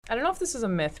I don't know if this is a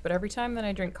myth, but every time that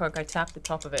I drink Coke, I tap the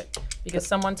top of it because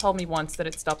someone told me once that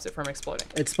it stops it from exploding.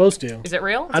 It's supposed to. Is it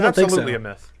real? I don't think so. Absolutely a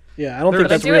myth. Yeah, I don't think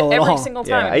But I that's do real it at every all. single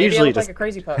Yeah, time. I Maybe usually look just- like a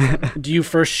crazy person. Do you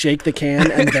first shake the can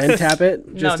and then tap it?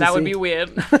 No, just to that would see? be weird.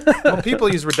 Well,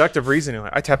 people use reductive reasoning.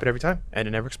 Like, I tap it every time, and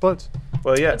it never explodes.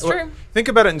 Well, yeah. That's true. Think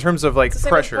about it in terms of like It's the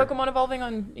same pressure. with Pokemon evolving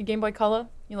on your Game Boy Color.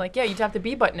 You're like, yeah, you tap the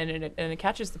B button and it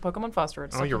catches the Pokemon faster.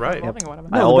 It's Oh, stops you're it from right. Evolving or whatever.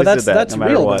 I No, always but did that, that's no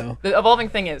matter real what. though. The evolving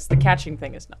thing is. The catching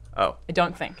thing is not. Oh, I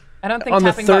don't think. I don't think On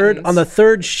the tapping third buttons. on the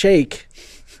third shake,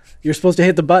 you're supposed to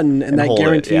hit the button, and that hold it,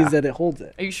 guarantees yeah. that it holds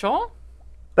it. Are you sure?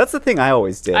 That's the thing I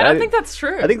always did. I don't think that's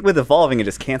true. I think with evolving, it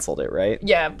just canceled it, right?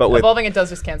 Yeah, but with evolving it does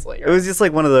just cancel it. it was just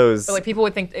like one of those. But like people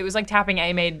would think it was like tapping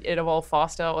A made it evolve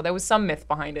faster, or there was some myth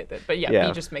behind it. But yeah, yeah,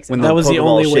 B just makes it. when That was the Pokeball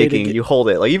only way to shaking, get- you hold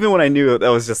it. Like even when I knew that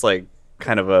was just like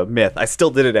kind of a myth, I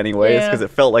still did it anyways Yeah. because it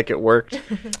felt like it worked.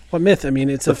 What myth? I mean,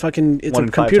 it's a fucking it's one a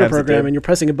in 5 computer times it program, did. and you're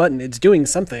pressing a button. It's doing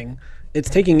something. It's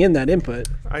taking in that input.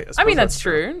 I suppose mean that's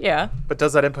true. Yeah. But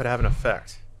does that input have an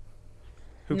effect?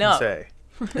 Who No. can say?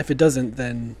 If it doesn't,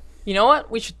 then You know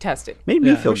what? We should test it. Made me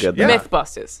Yeah. feel good. Yeah. though.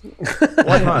 Mythbusters.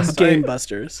 One must. Game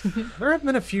Busters. There have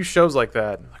been a few shows like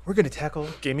that. Like, we're going to tackle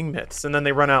gaming myths, and then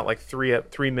they run out like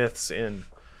three myths in.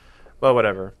 Well,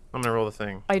 whatever. I'm gonna roll the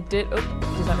thing. I did. Oh,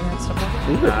 does that mean I have to stop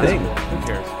talking? Ooh, the thing. Who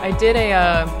cares? I did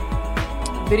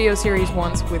a video series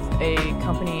once with a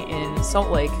company in Salt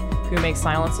Lake who makes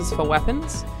silencers for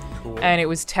weapons, Cool. and it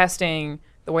was testing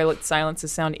the way that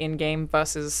silencers sound in game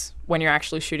versus when you're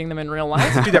actually shooting them in real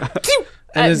life. Do that.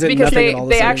 And is it because nothing at all the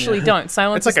they same? actually Yeah. don't.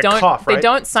 Silencers like a don't. cough, They right?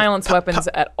 don't silence weapons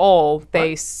at all.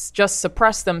 They just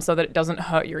suppress them so that it doesn't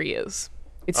hurt your ears.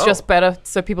 It's Oh. just better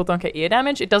so people don't get ear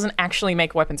damage. It doesn't actually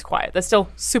make weapons quiet. They're still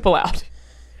super loud.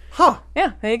 Huh.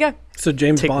 Yeah, there you go. So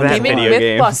James Take Bond. that, Gaming video myth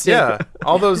game. busted. Yeah.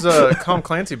 All those Tom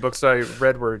Clancy books I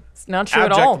read were It's not true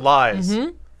at abject all. lies. Yeah.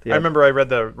 I remember I read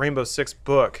the Rainbow Six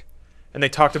book, and they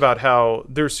talked about how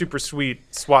their super sweet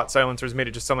SWAT silencers made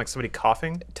it just sound like somebody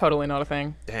coughing. Totally not a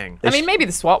thing. Dang. I mean, maybe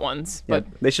the SWAT ones, Yeah, but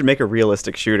they should make a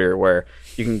realistic shooter where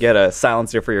you can get a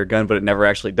silencer for your gun, but it never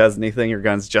actually does anything. Your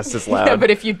gun's just as loud. yeah, but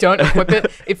if you don't equip it,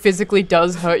 it physically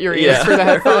does hurt your ears through the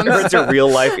headphones. Hurts your real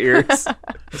life ears.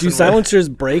 Do silencers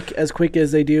break as quick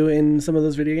as they do in some of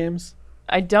those video games?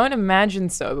 I don't imagine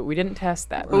so, but we didn't test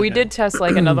that. But we did test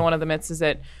like another one of the myths is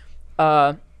that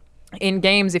in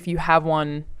games, if you have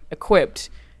one equipped,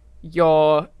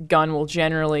 your gun will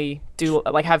generally do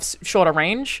like have shorter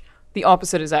range. The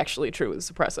opposite is actually true with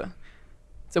the suppressor.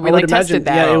 So we I would like tested imagine-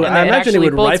 that. yeah, and I then imagine it actually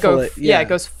would bullets rifle go, it, yeah, yeah. it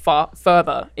goes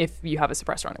further if you have a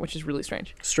suppressor on it, which is really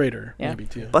strange. Straighter, Yeah. maybe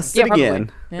too. Busted Yeah, probably.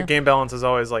 again. Yeah. The game balance is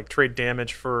always like trade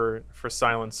damage for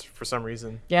silence for some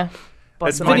reason. Yeah.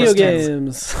 It's Busted minus Video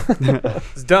minus 10. 10s. games.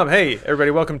 It's dumb. Hey,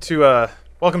 everybody, welcome to a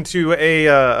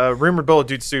rumored bullet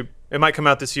dude soup. It might come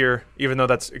out this year, even though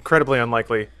that's incredibly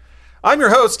unlikely. I'm your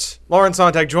host, Lauren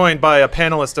Sontag, joined by a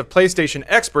panelist of PlayStation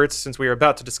experts, since we are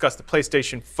about to discuss the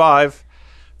PlayStation 5.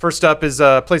 First up is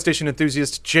PlayStation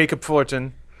enthusiast Jacob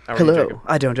Fullerton. How are you, Jacob?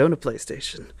 I don't own a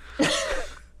PlayStation.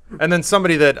 And then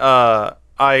somebody that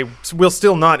I will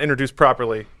still not introduce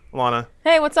properly, Alana.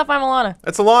 Hey, what's up? I'm Alana.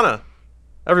 That's Alana,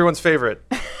 everyone's favorite.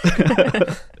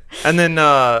 And then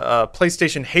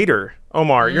PlayStation hater,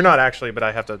 Omar. You're not actually, but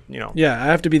I have to, Yeah, I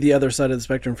have to be the other side of the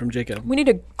spectrum from Jacob. We need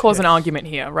to cause an argument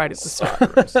here right at the start.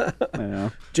 I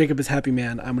know. Jacob is happy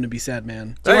man. I'm going to be sad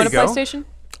man. Do you There own a you go. PlayStation?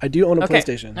 I do own a Okay.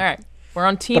 PlayStation. All right. We're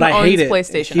on team But I owns hate it.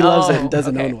 PlayStation. He loves it Oh, and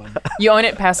doesn't okay. own one. You own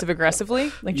it passive aggressively,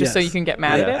 like just so Yes. you can get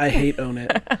mad Yeah. at it. I hate own it,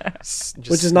 Just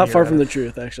which is not far sneer from at the it.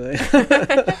 truth, actually.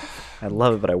 I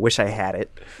love it, but I wish I had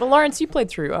it. Well, Lawrence, you played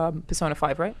through Persona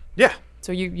 5, right? Yeah.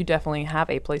 So you definitely have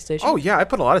a PlayStation. Oh yeah, I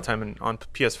put a lot of time on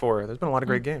PS4. There's been a lot of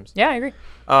great games. Yeah, I agree.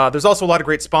 There's also a lot of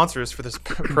great sponsors for this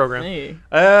program. Hey.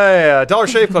 Dollar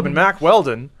Shave Club and Mac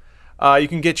Weldon. You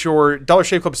can get your Dollar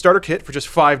Shave Club starter kit for just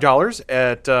 $5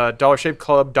 at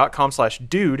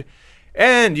dollarshaveclub.com/dude.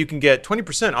 And you can get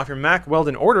 20% off your Mac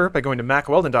Weldon order by going to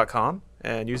macweldon.com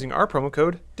and using our promo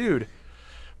code DUDE.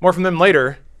 More from them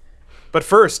later. But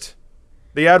first,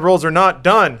 the ad rolls are not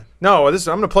done. No, I'm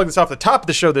going to plug this off the top of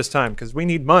the show this time because we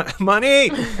need money. We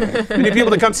need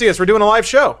people to come see us. We're doing a live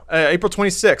show April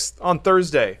 26th on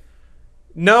Thursday.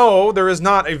 No, there is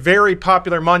not a very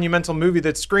popular monumental movie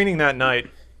that's screening that night,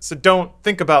 so don't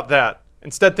think about that.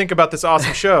 Instead, think about this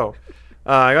awesome show.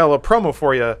 I got a little promo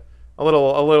for you, a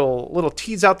little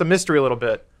tease out the mystery a little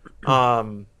bit.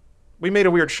 We made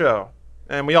a weird show,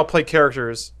 and we all play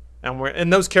characters,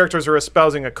 and those characters are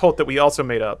espousing a cult that we also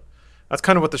made up. That's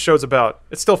kind of what the show's about.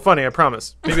 It's still funny, I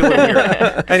promise. Maybe a little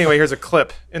weird. Anyway, here's a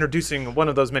clip introducing one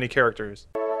of those many characters.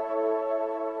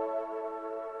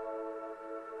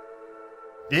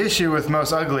 The issue with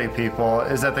most ugly people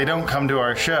is that they don't come to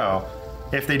our show.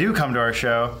 If they do come to our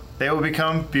show, they will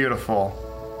become beautiful.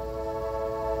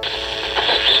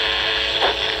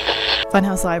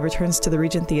 Funhouse Live returns to the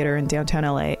Regent Theater in downtown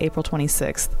LA April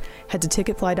 26th. Head to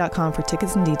ticketfly.com for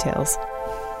tickets and details.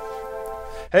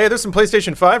 Hey, there's some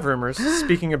PlayStation 5 rumors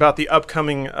speaking about the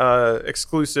upcoming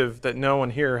exclusive that no one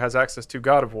here has access to,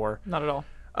 God of War. Not at all.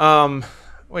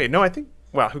 Wait, no, I think...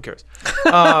 Wow, who cares?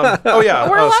 Oh, yeah.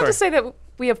 We're allowed sorry. to say that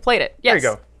we have played it. Yes.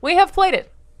 There you go. We have played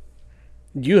it.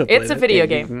 You have It's played a it. video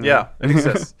game. Yeah, it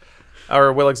exists.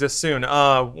 Or will exist soon.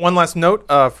 One last note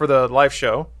for the live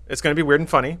show. It's going to be weird and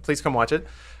funny. Please come watch it.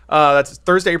 That's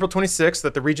Thursday, April 26th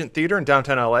at the Regent Theater in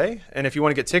downtown LA. And if you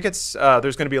want to get tickets,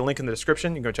 there's going to be a link in the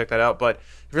description. You can go check that out. But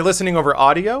if you're listening over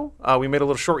audio, we made a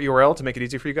little short URL to make it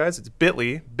easy for you guys. It's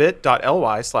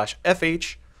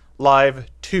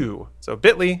bit.ly/FHLive2. So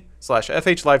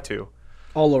bit.ly/FHLive2.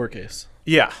 All lowercase.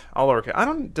 Yeah, all lowercase. I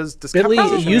don't. Does Bitly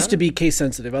capitalization used matter? to be case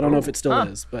sensitive. I don't know if it still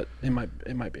is, but it might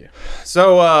be.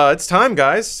 So it's time,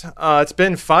 guys. It's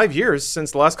been 5 years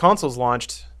since the last consoles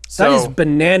launched. So That is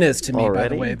bananas to me, by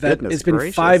Already? the way. That Goodness it's been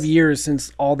gracious. 5 years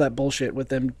since all that bullshit with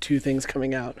them two things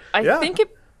coming out. I Yeah. think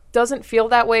it doesn't feel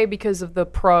that way because of the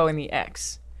Pro and the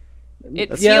X.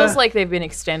 It Yeah. feels like they've been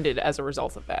extended as a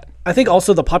result of that. I think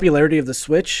also the popularity of the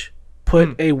Switch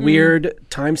put a weird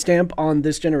timestamp on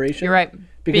this generation. You're right.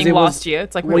 Because Being it was- last year,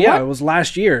 it's like, Well, wait, yeah, what? it was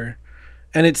last year,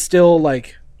 and it's still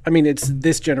like, I mean, it's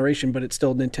this generation, but it's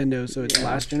still Nintendo, so it's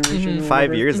last generation. or 5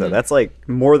 whatever. years though. That's like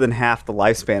more than half the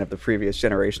lifespan of the previous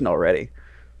generation already.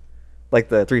 Like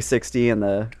the 360 and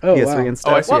the Oh, PS3 wow. and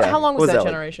stuff. Oh, I see. Well, Yeah. how long was What that like,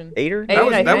 generation? 8 or Eight, that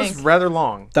was, I that was think. rather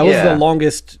long. That was Yeah. the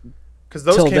longest. Because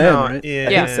those Till came then, out right? in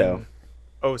I think so.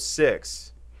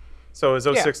 06. So it was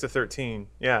 06 to 13.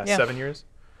 Yeah, Yeah. 7 years.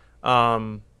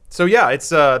 So yeah, it's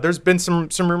there's been some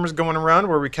rumors going around.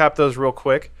 We'll recap those real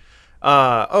quick.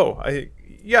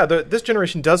 This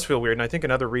generation does feel weird, and I think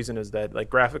another reason is that like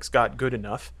graphics got good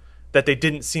enough that they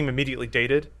didn't seem immediately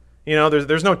dated. You know,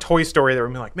 there's no Toy Story that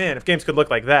would be like, man, if games could look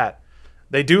like that,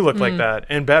 they do look like that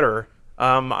and better.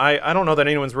 I don't know that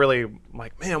anyone's really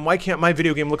like, man, why can't my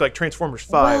video game look like Transformers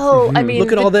 5? Well, I mean,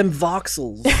 Look at the, all them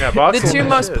voxels. Yeah, the voxels two and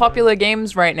most shit. popular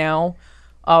games right now,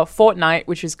 Fortnite,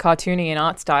 which is cartoony in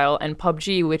art style, and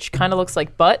PUBG, which kind of looks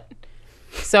like butt.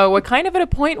 So we're kind of at a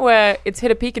point where it's hit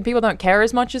a peak and people don't care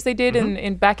as much as they did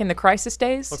in back in the Crisis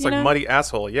days. Looks you like know? muddy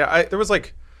asshole. Yeah, there was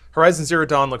like Horizon Zero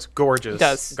Dawn looks gorgeous. It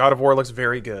does. God of War looks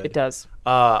very good. It does.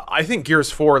 I think Gears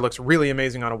 4 looks really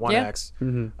amazing on a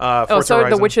 1X. Oh, Forza so The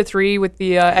Horizon. Witcher 3 with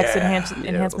the X Yeah,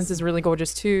 enhancements is really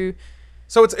gorgeous too.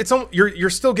 So you're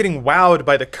still getting wowed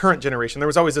by the current generation. There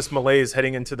was always this malaise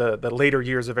heading into the later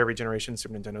years of every generation,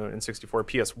 Super Nintendo, N64,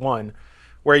 PS1,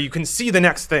 where you can see the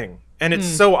next thing, and it's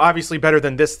so obviously better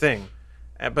than this thing.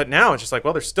 But now it's just like,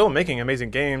 well, they're still making amazing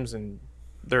games, and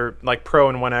they're like Pro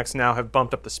and 1X now have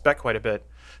bumped up the spec quite a bit.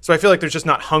 So I feel like there's just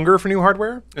not hunger for new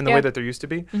hardware in the Yeah. way that there used to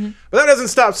be. But that doesn't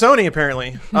stop Sony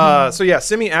apparently. So yeah,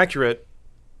 Semi-Accurate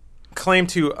claim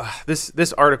to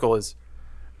this article is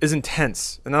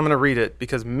intense, and I'm going to read it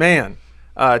because man,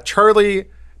 Charlie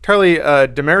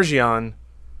Demergian,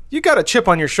 you got a chip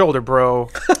on your shoulder, bro.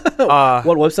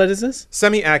 What website is this?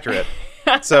 Semi-Accurate.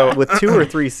 So with 2 or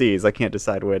 3 C's, I can't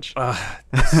decide which.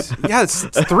 yeah, it's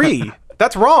 3.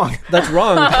 That's wrong. That's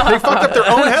wrong. They fucked up their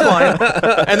own headline,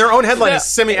 and their own headline is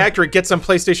Semi-Accurate gets some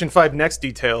PlayStation 5 Next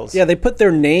details. Yeah, they put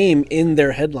their name in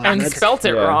their headline. And That's- spelt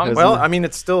it yeah, wrong. it was- Well, I mean,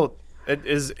 it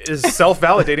is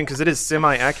self-validating because it is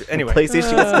semi-accurate. Anyway,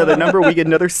 PlayStation gets another number, we get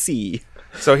another C.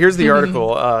 so here's the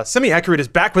article. Semi-Accurate is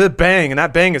back with a bang, and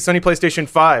that bang is Sony PlayStation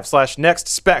 5 / next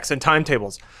specs and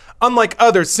timetables. Unlike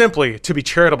others simply to be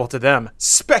charitable to them,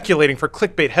 speculating for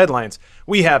clickbait headlines,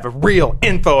 we have real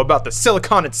info about the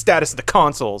silicon and status of the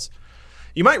consoles.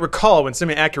 You might recall when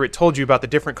Semi-Accurate told you about the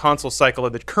different console cycle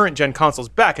of the current gen consoles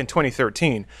back in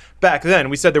 2013. Back then,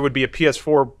 we said there would be a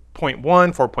PS4.1,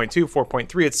 4.2,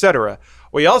 4.3, etc.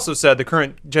 We also said the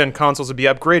current gen consoles would be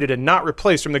upgraded and not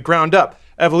replaced from the ground up.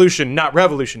 Evolution, not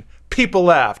revolution. People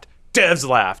laughed. Devs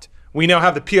laughed. We now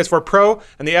have the PS4 Pro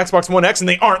and the Xbox One X, and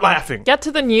they aren't laughing. Get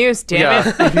to the news, damn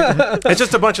it. It's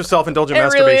just a bunch of self-indulgent It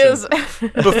really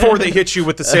masturbation. is. Before they hit you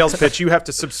with the sales pitch, you have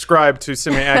to subscribe to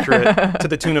Semi-Accurate to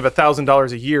the tune of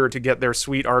 $1,000 a year to get their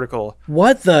sweet article.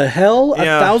 What the hell?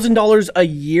 Yeah. $1,000 a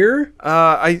year?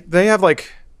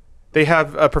 They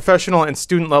have professional and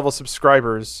student level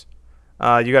subscribers.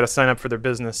 You got to sign up for their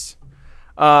business.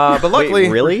 But luckily, Wait,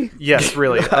 really? Yes,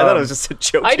 really. I thought it was just a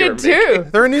joke. I you were did making. too.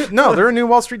 They're a new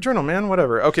Wall Street Journal, man.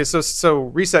 Whatever. Okay, so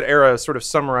Reset Era sort of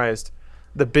summarized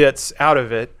the bits out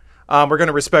of it. We're going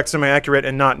to respect Semi-Accurate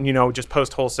and not just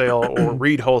post wholesale or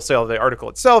read wholesale the article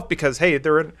itself because hey,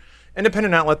 they're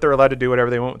independent outlet. They're allowed to do whatever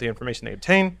they want with the information they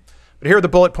obtain. But here are the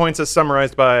bullet points as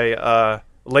summarized by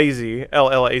Lazy,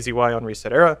 L-L-A-Z-Y on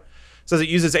Reset Era. It says it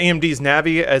uses AMD's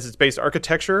Navi as its base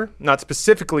architecture, not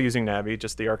specifically using Navi,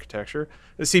 just the architecture.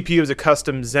 The CPU is a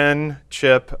custom Zen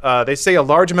chip. They say a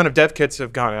large amount of dev kits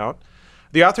have gone out.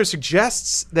 The author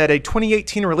suggests that a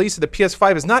 2018 release of the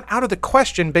PS5 is not out of the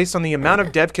question based on the amount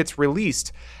of dev kits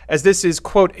released, as this is,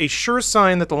 quote, a sure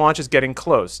sign that the launch is getting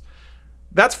close.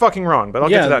 That's fucking wrong, but I'll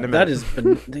get to that in a minute. That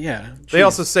is, yeah. They Jeez.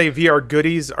 also say VR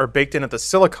goodies are baked in at the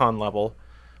silicon level,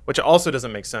 which also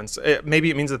doesn't make sense. Maybe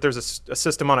it means that there's a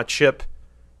system on a chip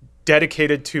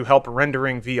dedicated to help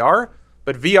rendering VR,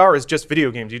 but VR is just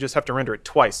video games. You just have to render it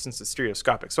twice since it's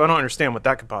stereoscopic. So I don't understand what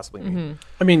that could possibly mean.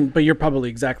 I mean, but you're probably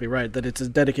exactly right that it's a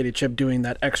dedicated chip doing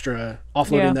that extra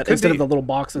offloading that Could instead be. of the little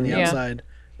box on the Yeah. outside,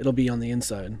 it'll be on the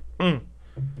inside.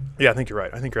 Yeah, I think you're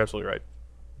right. I think you're absolutely right.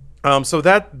 So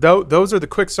those are the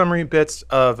quick summary bits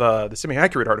of the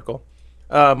semi-accurate article.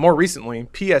 More recently,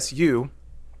 PSU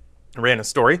ran a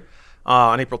story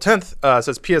on April 10th. It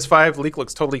says PS5 leak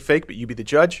looks totally fake, but you be the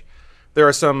judge. There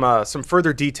are some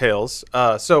further details.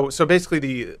 So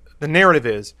basically the narrative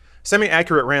is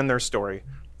Semi-Accurate ran their story,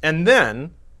 and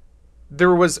then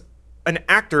there was an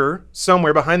actor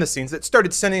somewhere behind the scenes that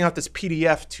started sending out this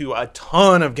PDF to a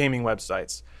ton of gaming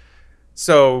websites.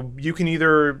 So you can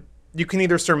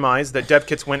either surmise that dev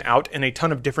kits went out and a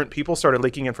ton of different people started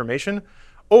leaking information,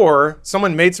 or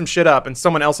someone made some shit up and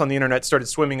someone else on the internet started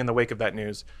swimming in the wake of that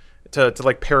news to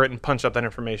like parrot and punch up that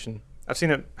information. I've seen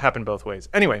it happen both ways.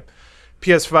 Anyway,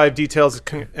 PS5 details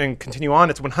and continue on.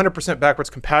 It's 100% backwards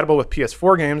compatible with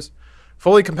PS4 games,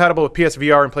 fully compatible with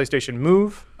PSVR and PlayStation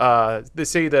Move. They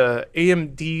say the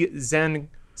AMD Zen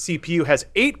CPU has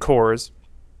 8 cores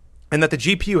and that the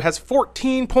GPU has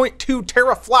 14.2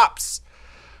 teraflops.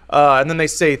 And then they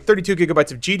say 32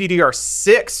 gigabytes of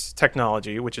GDDR6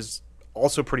 technology, which is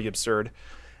also pretty absurd,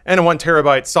 and a 1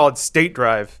 terabyte solid state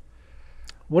drive.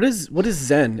 What is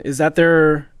Zen? Is that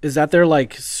their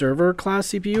like server class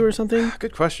CPU or something?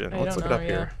 Good question. Let's look it don't up know,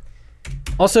 here.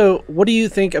 Also, what do you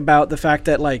think about the fact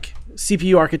that like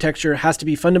CPU architecture has to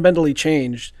be fundamentally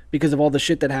changed because of all the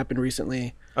shit that happened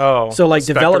recently? Oh, So like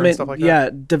Spectre and development, stuff like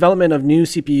that? development of new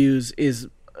CPUs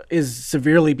is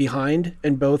severely behind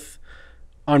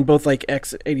on both like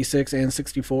x86 and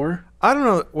 64. I don't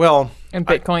know. Well, And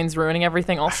Bitcoin's ruining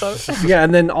everything also. Yeah,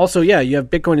 and then also you have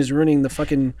Bitcoin is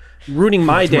ruining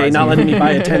my day, not letting me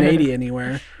buy a 1080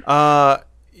 anywhere.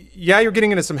 yeah, you're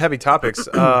getting into some heavy topics.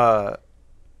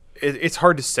 It's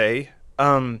hard to say.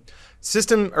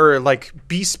 System or like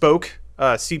bespoke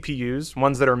CPUs,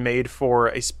 ones that are made for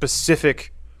a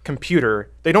specific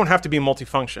computer, they don't have to be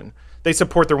multifunction. They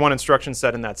support their one instruction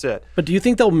set and that's it. But do you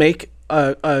think they'll make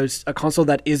a console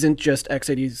that isn't just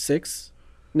x86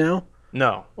 now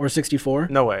No, or 64?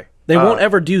 no way. They won't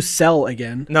ever do Cell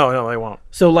again. No, they won't.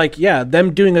 So like, yeah,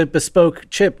 them doing a bespoke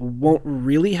chip won't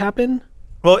really happen.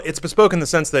 Well, it's bespoke in the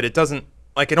sense that it doesn't,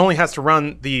 like, it only has to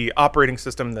run the operating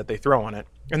system that they throw on it.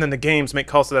 And then the games make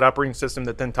calls to that operating system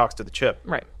that then talks to the chip.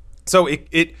 Right. So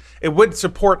it would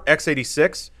support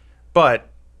x86, but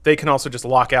they can also just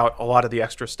lock out a lot of the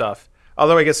extra stuff.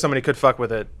 Although I guess somebody could fuck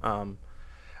with it.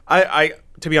 I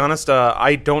to be honest,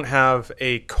 I don't have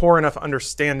a core enough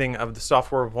understanding of the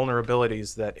software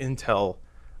vulnerabilities that Intel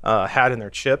had in their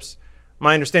chips.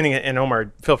 My understanding, and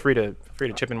Omar, feel free to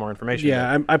chip in more information.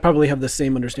 Yeah, I probably have the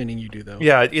same understanding you do, though.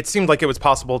 Yeah, it seemed like it was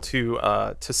possible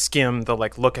to skim the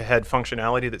like look ahead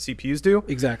functionality that CPUs do.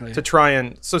 Exactly. So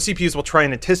CPUs will try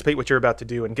and anticipate what you're about to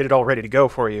do and get it all ready to go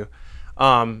for you.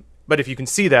 But if you can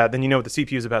see that, then you know what the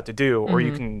CPU is about to do, or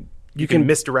you can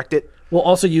misdirect it. Well,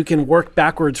 also you can work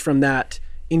backwards from that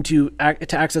to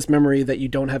access memory that you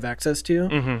don't have access to.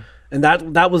 Mm-hmm. And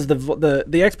that was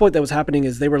the exploit that was happening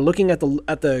is they were looking at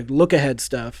the look ahead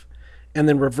stuff, and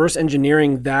then reverse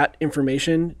engineering that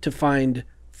information to find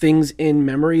things in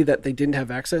memory that they didn't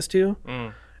have access to.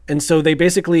 And so they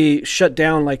basically shut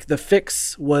down, like the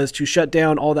fix was to shut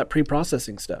down all that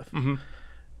pre-processing stuff. Mm-hmm.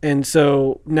 And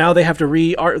so now they have to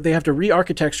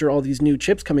re-architecture all these new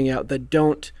chips coming out that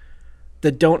don't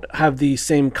have the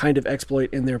same kind of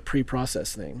exploit in their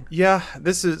pre-process thing. Yeah,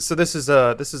 this is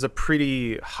a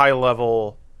pretty high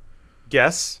level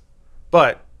guess,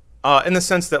 but in the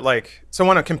sense that like, so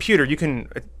on a computer you can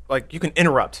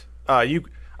interrupt.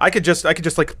 I could just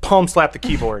like palm slap the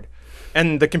keyboard,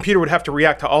 and the computer would have to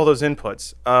react to all those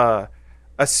inputs.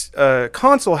 A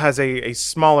console has a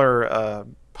smaller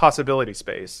possibility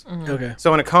space. Okay.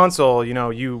 So in a console,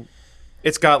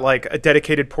 it's got like a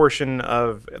dedicated portion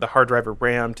of the hard drive or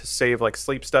RAM to save like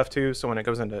sleep stuff to. So when it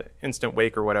goes into instant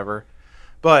wake or whatever,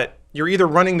 but you're either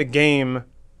running the game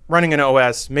running an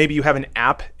OS. Maybe you have an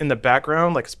app in the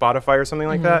background, like Spotify or something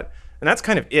like that, and that's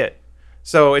kind of it.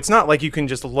 So it's not like you can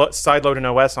just sideload an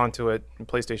OS onto it in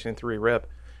PlayStation 3 RIP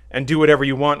and do whatever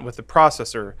you want with the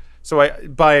processor. So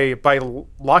by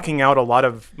locking out a lot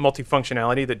of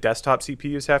multifunctionality that desktop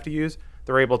CPUs have to use,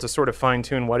 they're able to sort of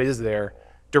fine-tune what is there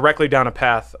directly down a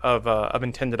path of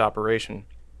intended operation,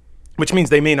 which means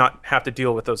they may not have to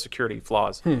deal with those security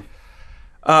flaws.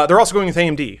 They're also going with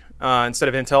AMD instead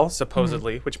of Intel,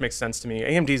 supposedly, which makes sense to me.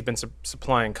 AMD's been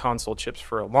supplying console chips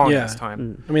for a long ass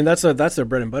time. I mean, that's their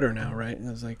bread and butter now, right?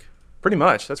 It's like Pretty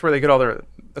much. That's where they get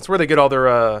all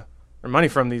their money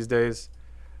from these days.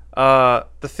 The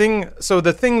thing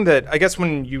that I guess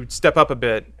when you step up a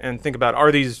bit and think about,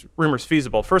 are these rumors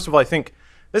feasible? First of all, I think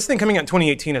this thing coming out in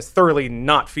 2018 is thoroughly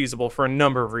not feasible for a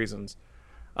number of reasons.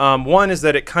 One is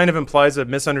that it kind of implies a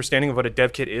misunderstanding of what a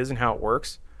dev kit is and how it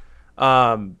works.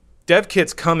 Dev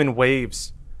kits come in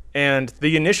waves, and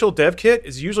the initial dev kit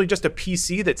is usually just a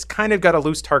PC that's kind of got a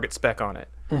loose target spec on it.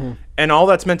 And all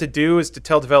that's meant to do is to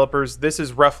tell developers this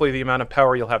is roughly the amount of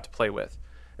power you'll have to play with.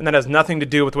 And that has nothing to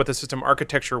do with what the system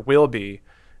architecture will be.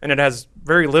 And it has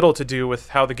very little to do with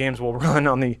how the games will run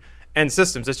on the end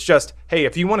systems. It's just, hey,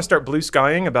 if you want to start blue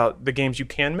skying about the games you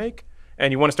can make,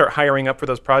 and you want to start hiring up for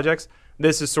those projects,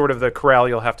 this is sort of the corral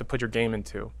you'll have to put your game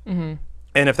into. And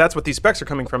if that's what these specs are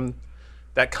coming from,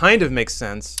 that kind of makes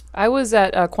sense. I was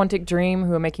at Quantic Dream,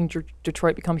 who are making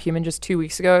Detroit Become Human, just 2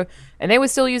 weeks ago, and they were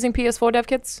still using PS4 dev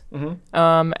kits.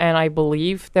 And I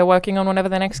believe they're working on whatever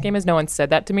the next game is. No one said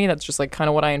that to me. That's just like kind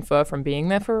of what I infer from being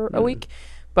there for a week.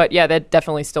 But yeah, they're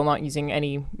definitely still not using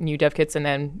any new dev kits, and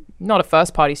then not a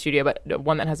first-party studio, but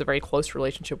one that has a very close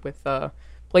relationship with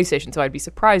PlayStation. So I'd be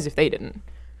surprised if they didn't.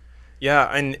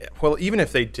 Yeah, and well, even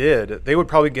if they did, they would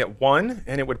probably get one,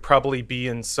 and it would probably be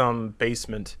in some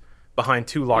basement behind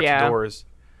two locked doors.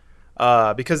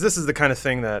 Because this is the kind of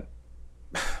thing that,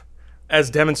 as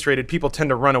demonstrated, people tend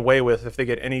to run away with if they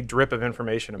get any drip of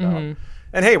information about.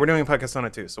 And hey, we're doing a podcast on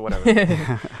it too, so whatever.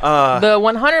 The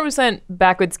 100%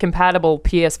 backwards compatible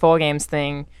PS4 games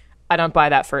thing, I don't buy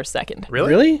that for a second.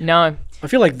 really? No. I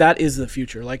feel like that is the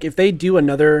future. Like if they do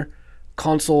another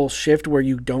console shift where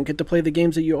you don't get to play the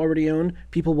games that you already own,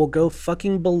 people will go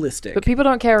fucking ballistic. But people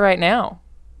don't care right now.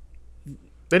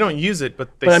 They don't use it,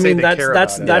 but they But I say mean, they that's care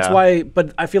that's about it. that's why.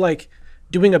 But I feel like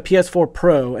doing a PS4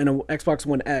 Pro and an Xbox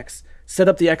One X set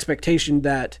up the expectation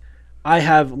that I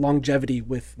have longevity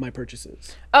with my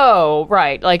purchases. Oh,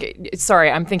 right. Like,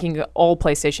 sorry, I'm thinking all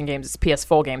PlayStation games. It's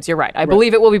PS4 games. You're right. I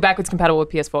believe it will be backwards compatible with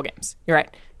PS4 games. You're right.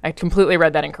 I completely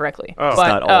read that incorrectly. Oh. It's But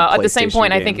not all at the same PlayStation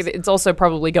point, I think games. it's also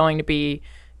probably going to be,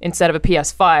 instead of a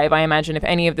PS5, I imagine if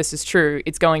any of this is true,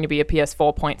 it's going to be a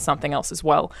PS4 point something else as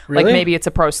well. Like Really? maybe it's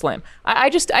a Pro Slim. I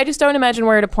just don't imagine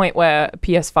we're at a point where a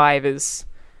PS5 is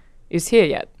here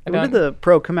yet. When did the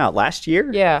Pro come out? Last year?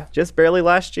 Yeah. Just barely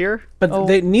last year? But Oh,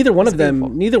 neither one of that's beautiful.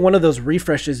 them, neither one of those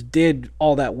refreshes did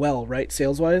all that well, right?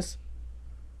 Sales wise.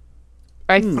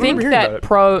 I think hearing about that it.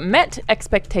 Pro met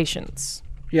expectations.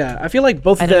 Yeah, I feel like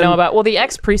both I of don't them. know about. Well, the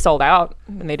X pre-sold out,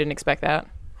 and they didn't expect that.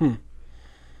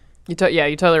 You're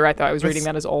totally right. Though I was reading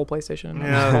that as all PlayStation.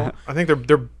 Yeah, I think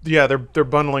they're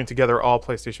bundling together all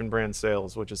PlayStation brand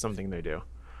sales, which is something they do.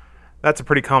 That's a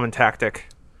pretty common tactic.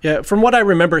 Yeah, from what I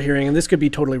remember hearing, and this could be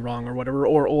totally wrong or whatever,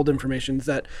 or old information, is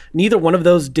that neither one of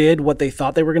those did what they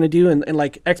thought they were going to do. And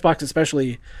like Xbox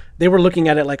especially, they were looking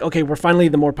at it like, okay, we're finally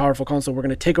the more powerful console. We're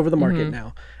going to take over the market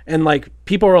now. And like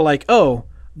people were like, oh,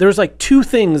 there's like two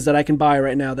things that I can buy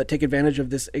right now that take advantage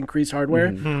of this increased hardware.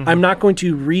 I'm not going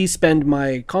to re-spend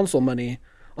my console money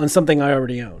on something I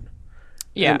already own.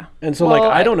 Yeah. And so Well, like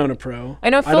I don't own a Pro. I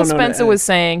know I Phil don't own an Spencer X. was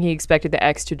saying he expected the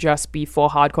X to just be for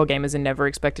hardcore gamers and never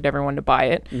expected everyone to buy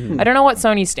it. I don't know what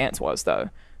Sony's stance was though.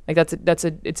 Like it's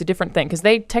a different thing because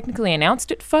they technically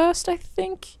announced it first, I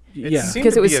think, Yeah, seemed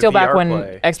because to it was be a still back VR when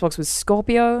play. Xbox was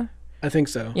Scorpio. I think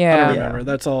so. Yeah. I don't Yeah. remember.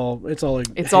 That's all. It's all.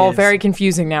 It's all haze. very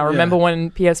confusing now. Remember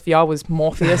when PSVR was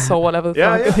Morpheus or whatever? the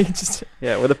Yeah, fuck? yeah. Like, just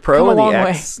Yeah, were the Come Pro a and long the way.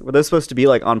 X, were those supposed to be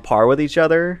like on par with each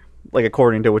other? Like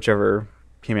according to whichever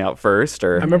came out first?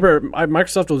 Or I remember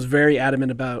Microsoft was very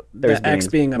adamant about Theirs the X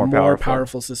being a more more powerful.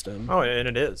 powerful system. Oh, and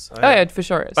it is. oh yeah, it for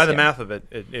sure is. By the yeah. math of it,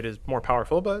 it is more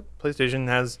powerful, but PlayStation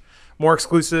has more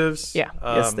exclusives. Yeah.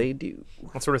 yes, they do.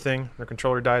 That sort of thing. Their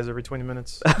controller dies every 20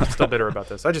 minutes. I'm still bitter about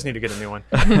this. I just need to get a new one.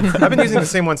 I've been using the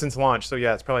same one since launch, so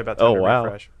yeah, it's probably about time Oh, to wow.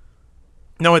 refresh.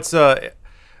 No, it's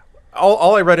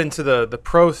all I read into the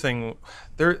Pro thing.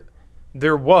 There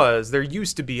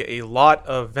used to be a lot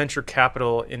of venture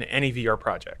capital in any VR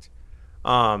project,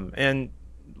 and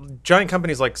giant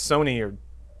companies like Sony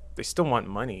they still want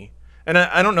money, and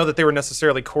I don't know that they were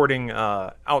necessarily courting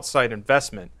outside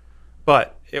investment.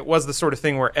 But it was the sort of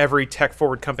thing where every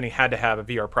tech-forward company had to have a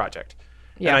VR project.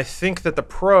 Yeah. And I think that the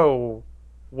Pro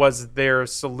was their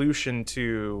solution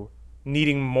to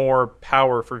needing more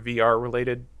power for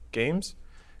VR-related games.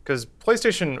 Because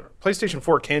PlayStation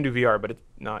 4 can do VR, but it's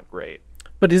not great.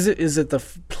 But is it the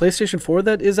PlayStation 4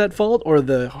 that is at fault, or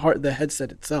the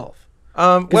headset itself?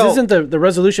 Well, Because isn't the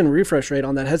resolution refresh rate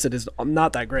on that headset is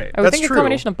not that great? I would That's think true. a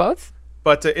combination of both.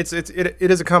 but it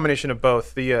is a combination of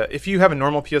both. If you have a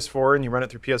normal PS4 and you run it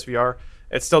through PSVR,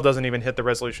 it still doesn't even hit the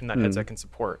resolution that headset can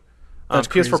support. That's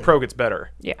PS4 crazy. Pro gets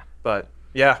better, Yeah. but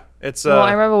yeah, it's Well,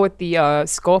 I remember with the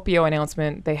Scorpio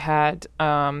announcement, they had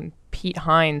Pete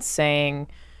Hines saying,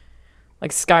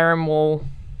 like, Skyrim will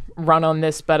run on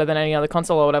this better than any other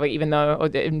console or whatever, even though, or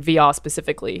in VR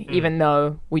specifically, even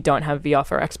though we don't have VR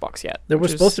for Xbox yet. There was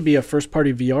which is- supposed to be a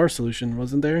first-party VR solution,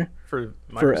 wasn't there? for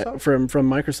Microsoft. From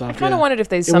Microsoft. I kind of yeah. wondered if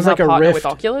they was somehow like a partner Rift. with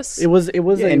Oculus. It was Yeah,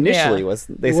 a initially yeah. was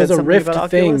they it said was a something Rift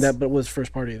about thing Oculus? but was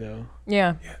first party though.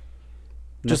 yeah.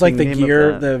 Just like the Nothing came of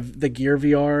Gear, that. the Gear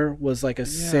VR was like a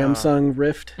Samsung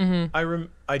Rift.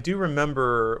 I do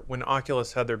remember when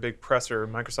Oculus had their big presser,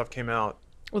 Microsoft came out.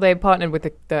 Well, they partnered with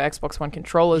the Xbox One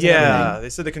controllers. And Yeah, everything. they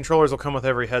said the controllers will come with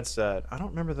every headset. I don't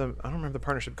remember the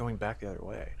partnership going back the other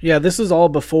way. Yeah, this is all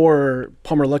before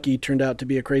Palmer Luckey turned out to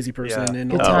be a crazy person Yeah.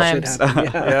 and Good all that shit times.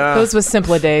 happened. Yeah. Yeah. Those were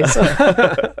simpler days.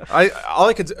 All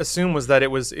I could assume was that it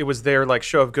was their like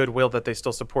show of goodwill that they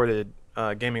still supported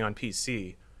gaming on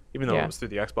PC, even though Yeah. it was through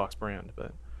the Xbox brand.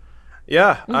 But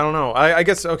yeah, I don't know. I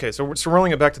guess okay. So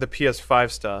rolling it back to the PS5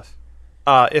 stuff.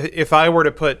 If I were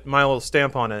to put my little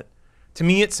stamp on it, to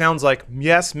me it sounds like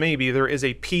yes, maybe there is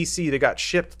a PC that got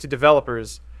shipped to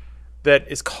developers that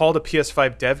is called a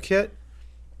PS5 dev kit,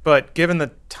 but given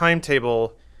the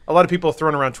timetable, a lot of people have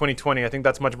thrown around 2020. I think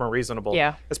that's much more reasonable.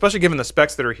 Yeah. Especially given the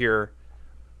specs that are here.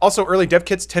 Also, early dev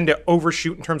kits tend to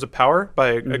overshoot in terms of power by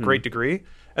a great degree.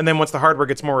 And then once the hardware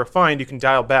gets more refined, you can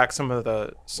dial back some of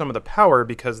the power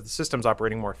because the system's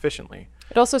operating more efficiently.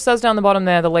 It also says down the bottom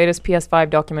there, the latest PS5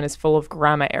 document is full of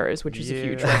grammar errors, which is a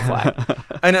huge red flag.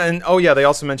 And oh yeah, they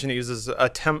also mentioned it uses a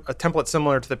template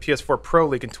similar to the PS4 Pro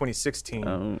leak in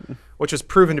 2016, which was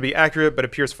proven to be accurate but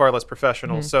appears far less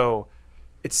professional. So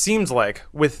it seems like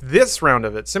with this round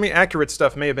of it, semi-accurate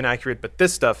stuff may have been accurate, but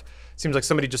this stuff seems like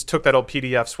somebody just took that old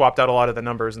PDF, swapped out a lot of the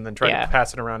numbers, and then tried Yeah. to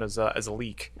pass it around as a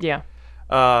leak. Yeah.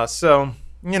 So,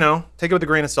 take it with a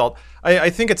grain of salt. I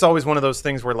think it's always one of those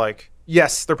things where, like,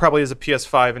 yes, there probably is a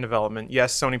PS5 in development.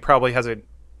 Yes, Sony probably has a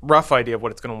rough idea of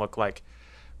what it's going to look like.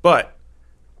 But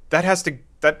that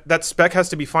spec has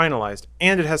to be finalized,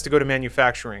 and it has to go to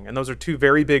manufacturing. And those are two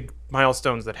very big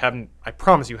milestones that I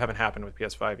promise you, haven't happened with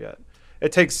PS5 yet.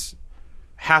 It takes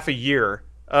half a year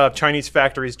of Chinese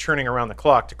factories churning around the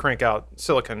clock to crank out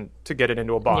silicon to get it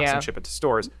into a box Yeah. and ship it to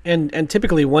stores. And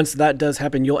typically once that does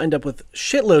happen, you'll end up with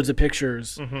shitloads of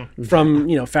pictures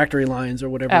from factory lines or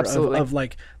whatever Absolutely. of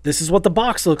like, this is what the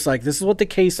box looks like, this is what the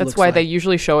case That's looks why like. they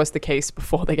usually show us the case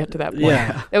before they get to that point.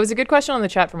 Yeah. There was a good question on the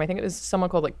chat from, I think it was someone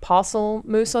called like Parcel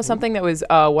Moose or something, that was,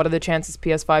 what are the chances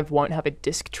PS5 won't have a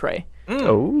disc tray?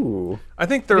 Oh, I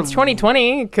think they're It's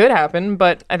 2020, it could happen,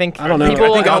 but I think don't know. people I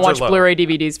are think going odds to are watch low. Blu-ray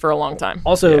DVDs for a long time.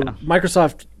 Also,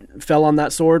 Microsoft fell on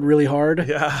that sword really hard.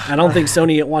 Yeah. I don't think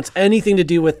Sony wants anything to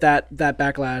do with that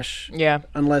backlash Yeah.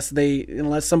 unless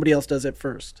somebody else does it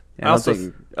first. yeah, I don't also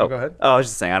think. oh, go ahead. Oh, I was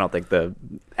just saying, I don't think the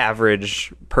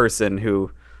average person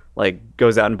who like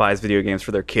goes out and buys video games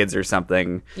for their kids or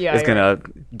something Yeah, is you're gonna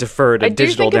defer to I do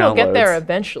digital think it'll downloads. get there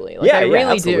eventually. Like, Yeah, I yeah,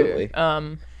 really absolutely.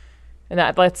 do. And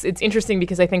it's interesting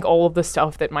because I think all of the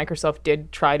stuff that Microsoft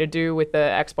did try to do with the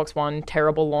Xbox One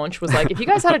terrible launch was like, if you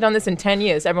guys had done this in 10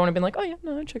 years, everyone would have been like, oh yeah,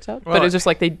 no, it checks out. But Well, it was just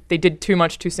like they did too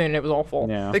much too soon and it was awful.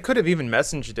 Yeah. They could have even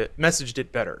messaged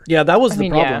it better. Yeah, that was the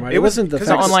mean, problem, yeah. right? It It was- wasn't the 'cause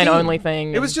The it was fact online Steam. only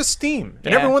thing. It was just Steam,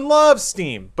 and Yeah. everyone loves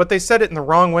Steam, but they said it in the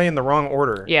wrong way in the wrong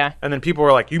order. Yeah. And then people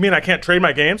were like, "You mean I can't trade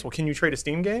my games? Well, can you trade a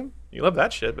Steam game? You love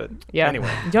that shit, but yeah. anyway,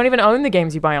 You don't even own the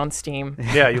games you buy on Steam.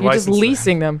 yeah, You're just license them,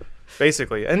 leasing them.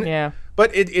 basically." And Yeah. but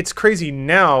it's crazy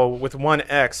now with One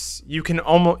X. You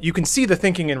can see the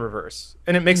thinking in reverse,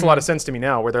 and it makes a lot of sense to me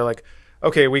now, where they're like,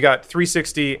 "Okay, we got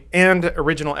 360 and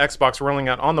original Xbox rolling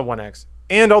out on the One X,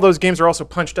 and all those games are also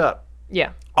punched up Yeah.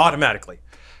 automatically."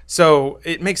 So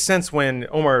it makes sense when,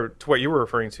 Omar, to what you were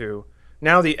referring to,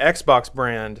 now the Xbox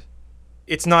brand,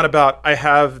 it's not about I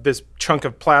have this chunk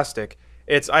of plastic.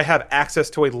 It's I have access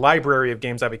to a library of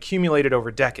games I've accumulated over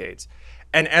decades.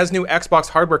 And as new Xbox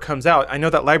hardware comes out, I know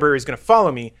that library is going to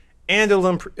follow me, and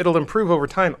it'll improve over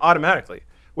time automatically.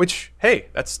 Which, hey,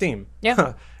 that's Steam. Yeah,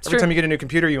 Every true. time you get a new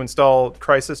computer, you install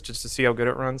Crysis just to see how good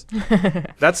it runs.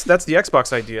 That's the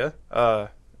Xbox idea.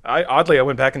 I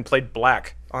went back and played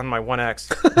Black on my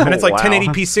 1X, and it's like Wow.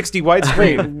 1080p 60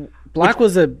 widescreen. Black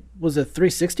was a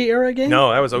 360 era game.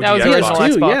 No, that was OG That was Xbox. original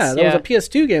PS2. Xbox, Yeah, that yeah. was a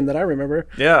PS2 game that I remember.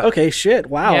 Yeah. Okay. Shit.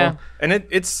 Wow. Yeah. And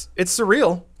it's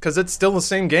surreal because it's still the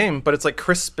same game, but it's like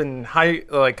crisp and high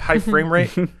frame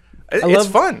rate. It's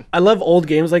fun. I love old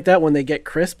games like that when they get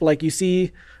crisp. Like you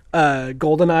see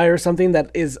GoldenEye or something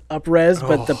that is up-res,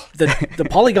 but the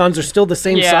polygons are still the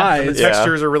same Yeah. size. The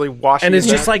textures are really washy. And it's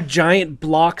back. just like giant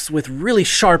blocks with really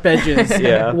sharp edges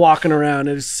Yeah. walking around.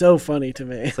 It is so funny to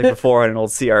me. It's like before on an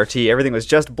old CRT, everything was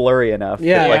just blurry enough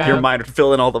Yeah. that like your Yeah. mind would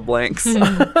fill in all the blanks.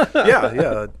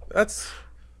 yeah. That's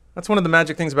one of the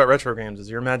magic things about retro games is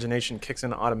your imagination kicks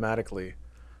in automatically.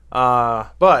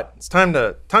 But it's time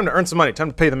to earn some money. Time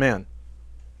to pay the man.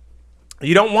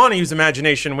 You don't want to use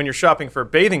imagination when you're shopping for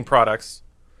bathing products.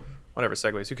 Whatever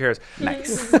segues, who cares?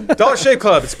 Nice. Dollar Shave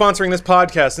Club is sponsoring this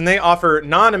podcast, and they offer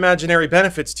non-imaginary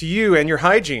benefits to you and your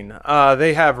hygiene.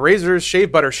 They have razors,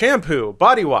 shave butter, shampoo,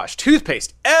 body wash,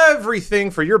 toothpaste,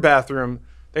 everything for your bathroom.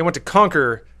 They want to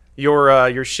conquer your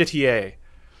shittier.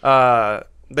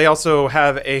 They also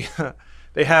have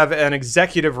an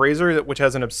executive razor which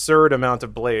has an absurd amount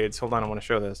of blades. Hold on, I want to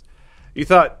show this. You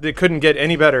thought it couldn't get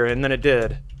any better, and then it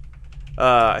did.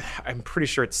 I'm pretty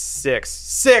sure it's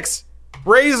six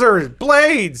razors,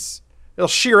 blades. It'll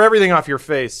shear everything off your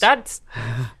face. That's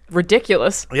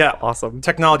ridiculous. Yeah, Awesome.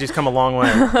 Technology's come a long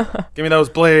way. Give me those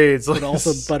blades. But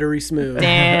also buttery smooth.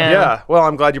 Damn. Yeah, well,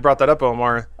 I'm glad you brought that up,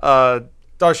 Omar.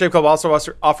 Dollar Shave Club also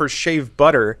offers shave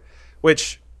butter,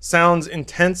 which sounds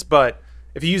intense, but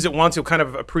if you use it once, you'll kind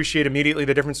of appreciate immediately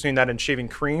the difference between that and shaving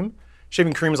cream.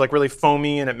 Shaving cream is like really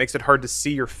foamy and it makes it hard to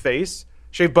see your face.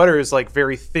 Shave butter is like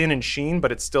very thin and sheen,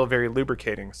 but it's still very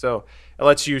lubricating. So it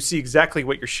lets you see exactly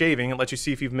what you're shaving. It lets you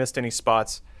see if you've missed any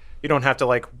spots. You don't have to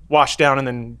like wash down and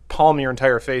then palm your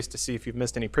entire face to see if you've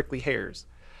missed any prickly hairs.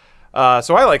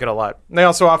 So I like it a lot. And they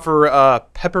also offer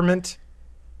peppermint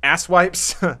ass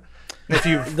wipes. If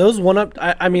you Those one-up,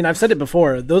 I mean, I've said it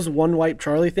before, those one-wipe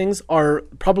Charlie things are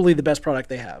probably the best product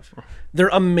they have. They're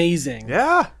amazing.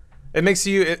 yeah, it makes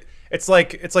you. It's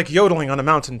like yodeling on a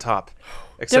mountaintop.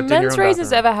 Do Except in your men's own razors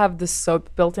bathroom. ever have the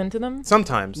soap built into them?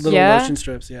 Sometimes. Little Yeah. lotion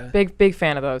strips, yeah. Big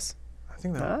fan of those. I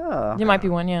think that. Ah. You might be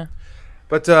one, yeah.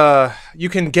 But you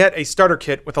can get a starter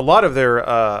kit with a lot of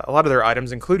their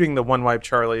items, including the One Wipe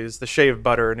Charlies, the shave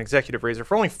butter, and executive razor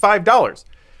for only $5.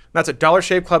 That's at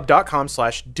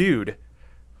dollarshaveclub.com/dude.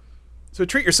 So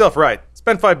treat yourself right.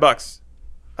 Spend $5.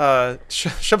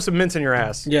 Shove some mints in your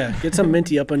ass. Yeah, get some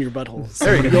minty up on your butthole.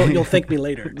 There you go. You'll thank me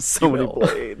later. So many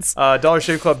blades.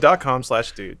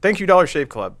 dollarshaveclub.com/dude. Thank you, Dollar Shave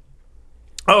Club.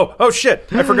 Oh shit!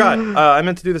 I forgot. I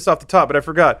meant to do this off the top, but I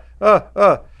forgot.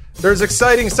 There's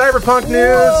exciting Cyberpunk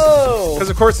news. Because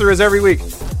of course there is every week.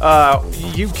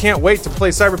 You can't wait to play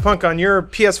Cyberpunk on your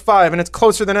PS5, and it's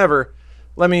closer than ever.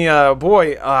 Let me,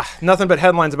 nothing but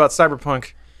headlines about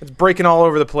Cyberpunk. It's breaking all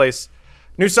over the place.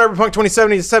 New Cyberpunk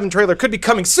 2077 trailer could be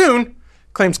coming soon,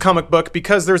 claims Comic Book,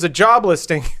 because there's a job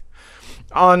listing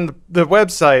on the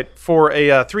website for a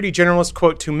 3D generalist,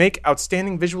 quote, to make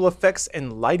outstanding visual effects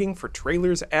and lighting for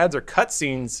trailers, ads, or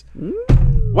cutscenes.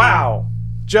 Wow.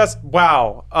 Just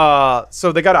wow.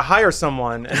 So they got to hire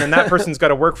someone, and then that person's got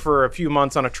to work for a few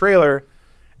months on a trailer,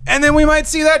 and then we might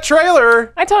see that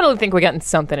trailer. I totally think we're getting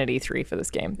something at E3 for this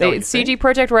game. Oh, you CG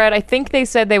Projekt Red, I think they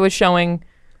said they were showing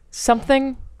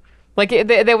something. Like,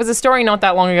 there was a story not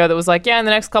that long ago that was like, yeah, in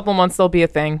the next couple of months there'll be a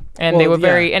thing. And they Well,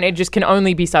 were yeah. and it just can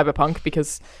only be Cyberpunk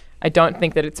because I don't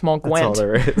think that it's more That's all Gwent.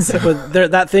 there is.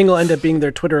 But that thing will end up being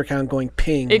their Twitter account going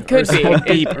ping. It could or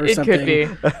be. beep or It something. could be.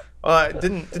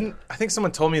 Didn't I think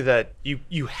someone told me that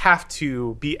you have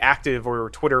to be active or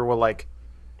Twitter will like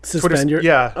Suspend your.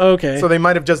 yeah. Okay. So they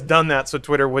might have just done that so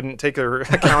Twitter wouldn't take their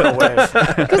account away.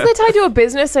 Because they tied to a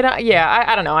business. I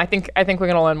don't know. I think we're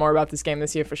going to learn more about this game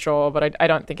this year for sure, but I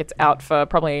don't think it's out for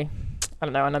probably, I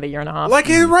don't know, another year and a half. Like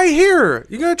it right here.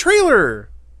 You got a trailer.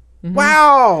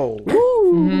 Wow.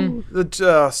 The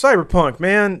Cyberpunk,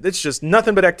 man. It's just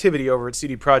nothing but activity over at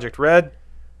CD Projekt Red.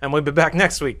 And we'll be back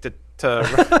next week to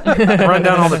run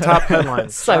down all the top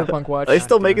headlines. Cyberpunk Watch. Are they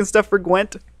still making stuff for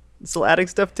Gwent? Still adding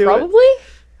stuff to it? Probably.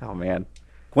 Oh, man.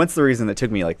 Gwent's the reason that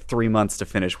took me like 3 months to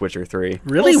finish Witcher 3.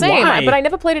 Really? Well, same, Why? but I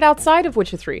never played it outside of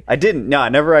Witcher 3. I didn't. No, I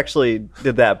never actually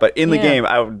did that. But in the Yeah. game,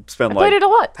 I would spend Played like it a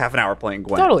lot. half an hour playing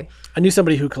Gwent. Totally. I knew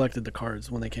somebody who collected the cards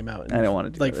when they came out. I didn't want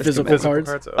to do like that. physical cards.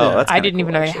 Oh, that's I kinda didn't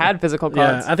even cool, know they actually. had physical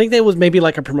Yeah, cards. I think that was maybe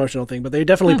like a promotional thing, but they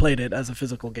definitely played it as a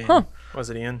physical game. Was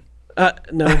it Ian?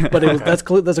 No, but that's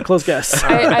a close guess.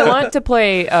 I learned to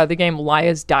play the game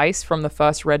Liar's Dice from the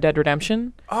first Red Dead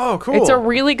Redemption. Oh, cool. It's a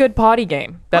really good party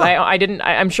game that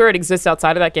I'm sure it exists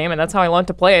outside of that game, and that's how I learned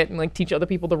to play it and like teach other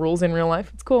people the rules in real life.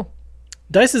 It's cool.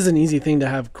 DICE is an easy thing to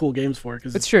have cool games for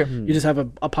because It's true. You just have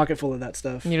a pocket full of that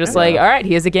stuff. And you're just like, all right,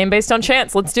 here's a game based on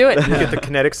chance. Let's do it. You get the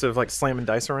kinetics of like slamming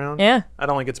dice around. Yeah. That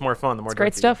only gets more fun the more. It's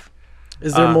great drunk you get. stuff.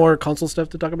 Is there more console stuff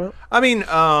to talk about? I mean,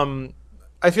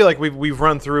 I feel like we've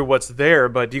run through what's there,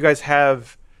 but do you guys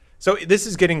have? So this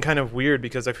is getting kind of weird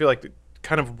because I feel like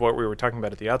kind of what we were talking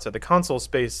about at the outset. The console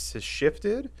space has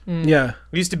shifted. Yeah.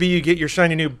 It used to be you get your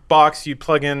shiny new box, you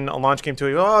plug in a launch game to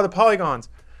it. Oh, the polygons.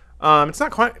 It's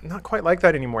not quite like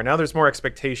that anymore. Now there's more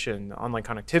expectation. Online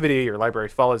connectivity, your library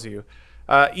follows you.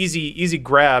 Easy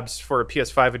grabs for a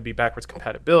PS5 would be backwards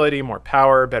compatibility, more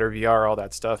power, better VR, all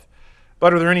that stuff.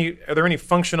 But are there any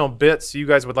functional bits you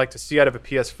guys would like to see out of a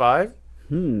PS5?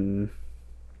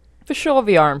 For sure,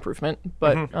 VR improvement,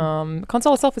 but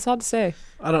console itself is hard to say.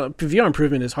 I don't know. VR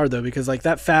improvement is hard though because like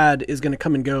that fad is going to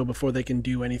come and go before they can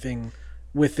do anything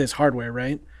with this hardware,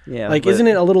 right? Yeah. Like, but- isn't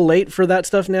it a little late for that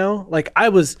stuff now? Like,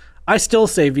 I still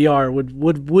say VR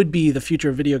would be the future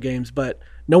of video games, but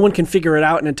no one can figure it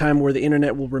out in a time where the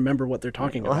internet will remember what they're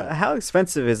talking Well, about. how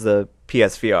expensive is the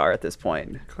 $PSVR at this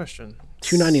point? Question.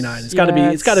 $299. It's got to be.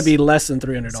 It's got to be less than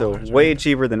 $300. So right? way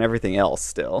cheaper than everything else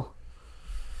still.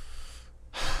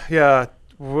 Yeah,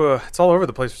 it's all over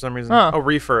the place for some reason. Huh. Oh,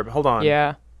 refurb. Hold on.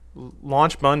 Yeah.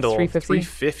 Launch bundle. $350.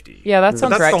 $350. Yeah, that So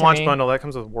sounds that's right the to launch me. bundle. That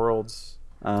comes with Worlds.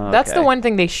 That's the Okay. one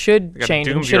thing they should got a change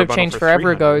Doom and should have VR changed bundle for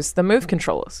forever ago $300. is the Move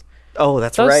controllers. Oh,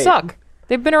 that's Those right. suck.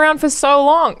 They've been around for so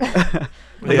long.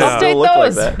 They Yeah. still Update look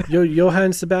like those. that.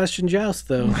 Johann Sebastian Joust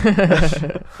though.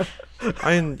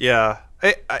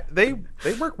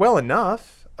 They work well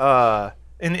enough.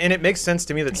 And it makes sense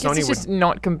to me that It's Sony would. just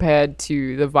not compared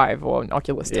to the Vive or an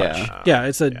Oculus Touch. Yeah. Yeah,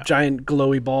 it's a giant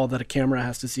glowy ball that a camera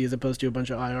has to see as opposed to a bunch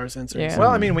of IR sensors. Yeah. Well,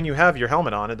 I mean, when you have your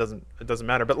helmet on, it doesn't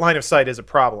matter. But line of sight is a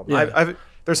problem. Yeah.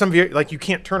 There's some VR, like you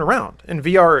can't turn around in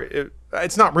VR.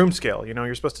 It's not room scale. You know,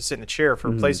 you're supposed to sit in a chair for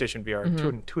PlayStation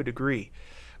VR to a degree.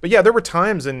 But yeah, there were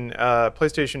times in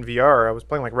PlayStation VR I was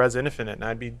playing like Res Infinite, and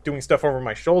I'd be doing stuff over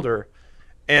my shoulder,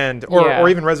 or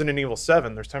even Resident Evil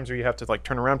 7. There's times where you have to like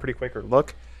turn around pretty quick or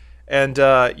look. And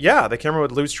the camera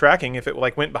would lose tracking if it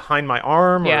like went behind my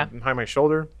arm or behind my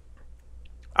shoulder.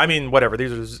 I mean, whatever.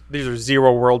 These are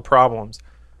zero world problems.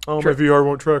 Oh, my VR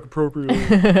won't track appropriately.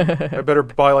 I better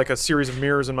buy like a series of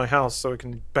mirrors in my house so it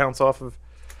can bounce off of.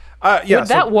 Would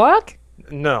that work?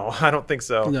 No, I don't think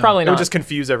so. No. Probably It not. would just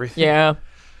confuse everything. Yeah.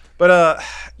 But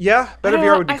better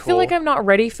VR would be I cool. feel like I'm not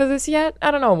ready for this yet.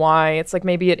 I don't know why. It's like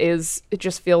maybe it is. It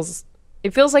just feels.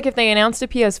 It feels like if they announced a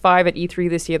PS5 at E3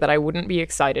 this year that I wouldn't be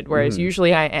excited, whereas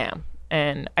usually I am.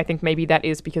 And I think maybe that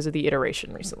is because of the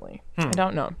iteration recently. I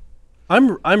don't know.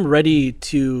 I'm ready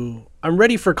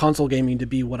for console gaming to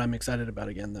be what I'm excited about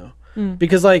again though.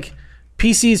 Because like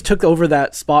PCs took over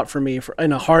that spot for me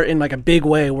in like a big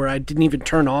way where I didn't even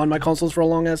turn on my consoles for a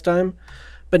long ass time.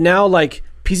 But now like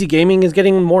PC gaming is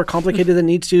getting more complicated than it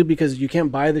needs to because you can't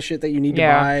buy the shit that you need to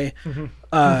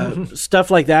buy.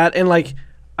 Stuff like that. And like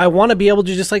I want to be able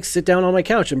to just like sit down on my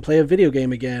couch and play a video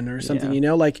game again or something, you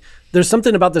know? Like there's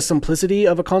something about the simplicity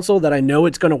of a console that I know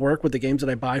it's going to work with the games that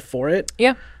I buy for it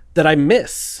Yeah. that I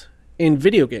miss in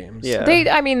video games. Yeah.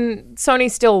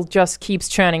 Sony still just keeps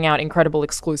churning out incredible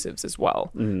exclusives as well.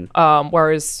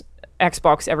 Whereas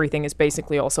Xbox, everything is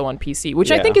basically also on PC,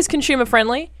 which I Yeah. think is consumer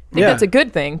friendly. I think Yeah. that's a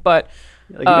good thing, but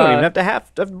Like, you don't even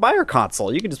have to buy your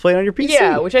console. You can just play it on your PC.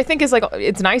 yeah, which I think is like,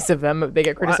 it's nice of them. They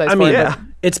get criticized I for mean, it. but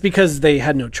it's because they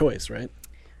had no choice, right?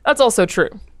 That's also true.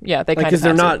 Yeah, they Like, kind because of they're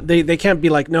have not, to. they can't be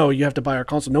like, no, you have to buy our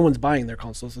console. No one's buying their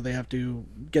console, so they have to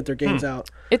get their games out.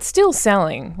 It's still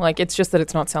selling. Like, it's just that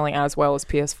it's not selling as well as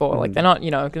PS4. Like, they're not,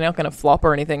 they're not going to flop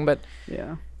or anything. But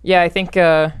Yeah. yeah, I think,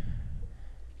 I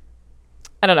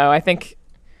don't know. I think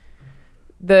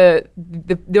the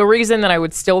reason that I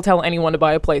would still tell anyone to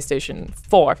buy a PlayStation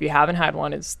 4 if you haven't had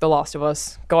one is The Last of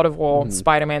Us, God of War,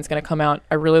 Spider-Man's going to come out.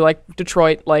 I really like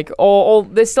Detroit. Like, all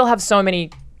they still have so many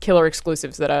killer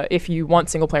exclusives that if you want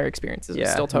single player experiences, Yeah.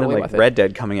 it's still And then, totally like worth it. Red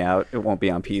Dead coming out, it won't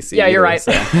be on PC. Yeah, you're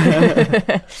either, right.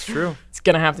 so- It's true. It's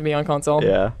going to have to be on console.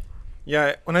 yeah.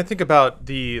 Yeah, when I think about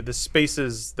the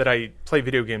spaces that I play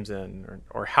video games in,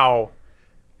 or how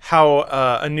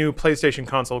a new PlayStation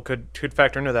console could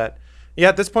factor into that. Yeah,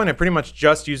 at this point, I pretty much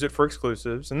just use it for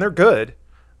exclusives, and they're good.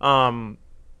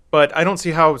 But I don't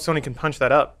see how Sony can punch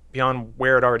that up beyond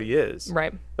where it already is.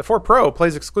 Right. The 4 Pro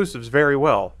plays exclusives very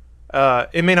well.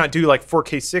 It may not do like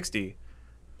 4K 60,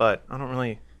 but I don't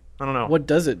know. What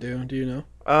does it do? Do you know?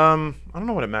 I don't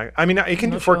know what it matters. I mean, it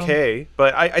can do 4K,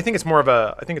 but I think it's more of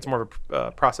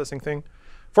a processing thing.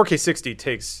 4K 60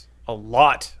 takes a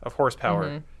lot of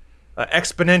horsepower,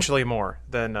 exponentially more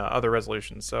than other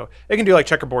resolutions. So it can do like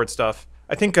checkerboard stuff.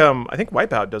 I think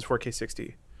Wipeout does 4K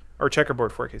 60, or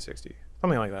Checkerboard 4K60,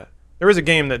 something like that. There is a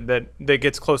game that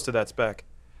gets close to that spec.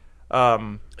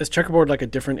 Is Checkerboard like a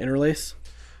different interlace?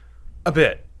 A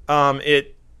bit. My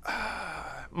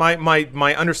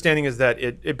understanding is that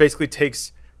it basically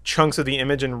takes chunks of the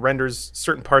image and renders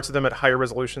certain parts of them at higher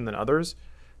resolution than others.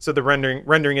 So the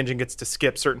rendering engine gets to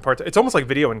skip certain parts. It's almost like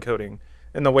video encoding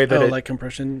in the way that like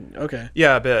compression. Okay.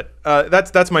 Yeah, a bit.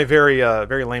 That's my very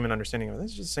layman understanding of it.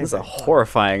 It's just the same This is a thing.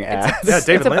 horrifying ad. Yeah,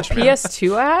 David It's a Lynch. man.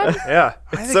 PS2 ad? Yeah,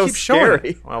 It's so keep showing it.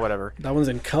 scary. Well, whatever. That one's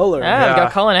in color. Yeah, we Yeah.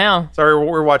 got color now. Sorry,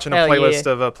 we're watching a Hell playlist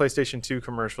yeah. of PlayStation 2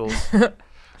 commercials.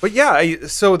 But yeah,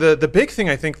 so the big thing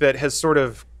I think that has sort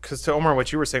of, because to Omar,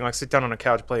 what you were saying, like sit down on a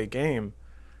couch, play a game.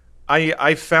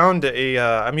 I found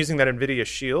I'm using that NVIDIA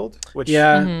Shield, which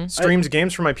Yeah. streams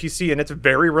games from my PC, and it's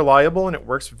very reliable and it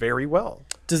works very well.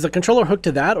 Does the controller hook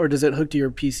to that, or does it hook to your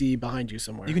PC behind you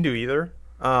somewhere? You can do either.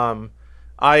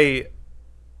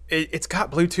 It's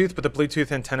got Bluetooth, but the Bluetooth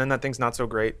antenna in that thing's not so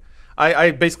great.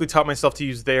 I basically taught myself to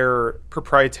use their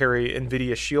proprietary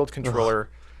NVIDIA Shield controller,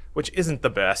 which isn't the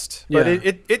best, but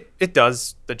Yeah. it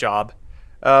does the job.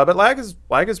 But lag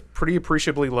is pretty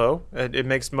appreciably low. It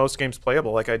makes most games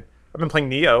playable. Like I've been playing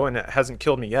Neo, and it hasn't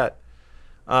killed me yet.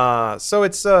 So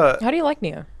it's How do you like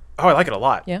Neo? oh, I like it a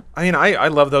lot. Yeah. I mean, I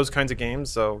love those kinds of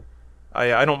games, so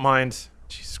I don't mind.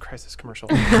 Jesus Christ, this commercial.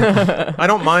 I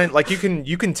don't mind. Like you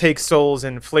can take Souls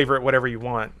and flavor it whatever you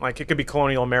want. Like it could be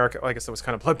Colonial America. I guess it was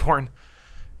kind of Bloodborne.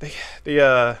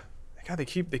 God, they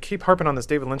keep harping on this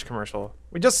David Lynch commercial.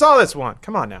 We just saw this one.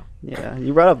 Come on now. Yeah,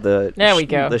 you brought up There we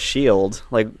go. the Shield.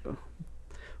 Like,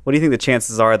 what do you think the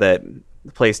chances are that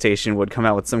PlayStation would come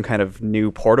out with some kind of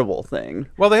new portable thing?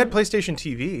 Well, they had PlayStation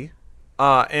TV,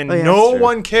 and Oh, yeah, no that's true.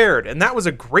 one cared, and that was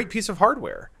a great piece of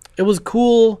hardware. It was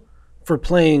cool for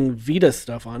playing Vita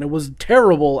stuff on. It was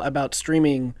terrible about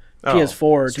streaming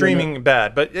PS4. to streaming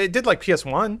bad, but it did like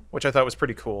PS1, which I thought was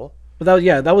pretty cool. But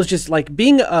that was just like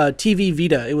being a TV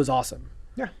Vita. It was awesome.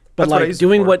 Yeah, But that's what I like used it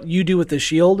doing for. what you do with the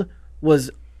Shield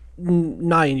was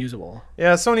nigh unusable.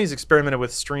 Yeah, Sony's experimented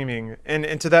with streaming,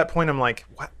 and to that point, I'm like,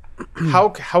 what? How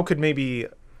could maybe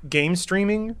game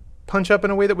streaming punch up in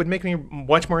a way that would make me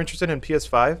much more interested in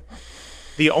PS5?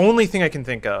 The only thing I can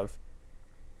think of,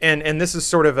 and this is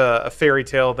sort of a fairy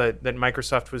tale that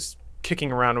Microsoft was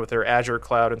kicking around with their Azure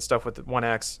cloud and stuff with the One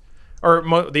X, or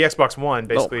the Xbox One,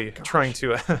 basically trying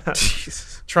to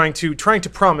trying to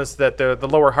promise that the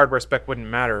lower hardware spec wouldn't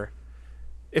matter.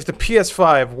 If the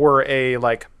PS5 were a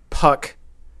like puck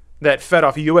that fed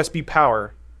off USB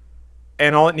power,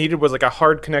 and all it needed was like a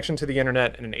hard connection to the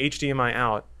internet and an HDMI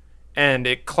out, and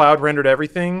it cloud rendered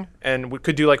everything, and we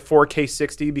could do like 4K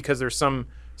 60 because there's some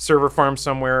server farm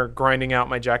somewhere grinding out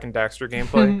my Jack and Daxter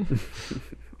gameplay.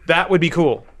 That would be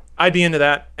cool. I'd be into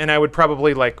that, and I'd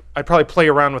probably play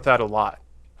around with that a lot.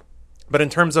 But in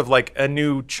terms of like a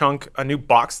new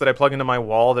box that I plug into my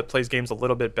wall that plays games a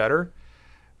little bit better,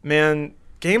 man,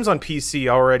 games on PC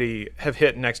already have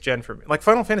hit next gen for me. Like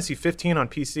Final Fantasy 15 on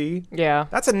PC, Yeah.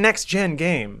 that's a next gen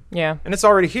game. Yeah. And it's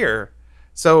already here.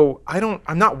 So I'm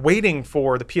not waiting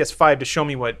for the PS5 to show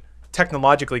me what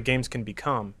technologically games can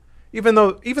become. Even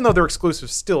though their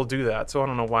exclusives still do that, so I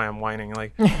don't know why I'm whining.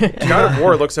 Like, God of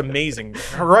War looks amazing.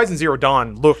 Horizon Zero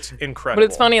Dawn looked incredible. But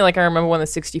it's funny, like, I remember when the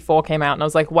 64 came out, and I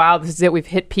was like, wow, this is it. We've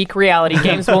hit peak reality.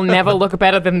 Games will never look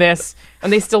better than this.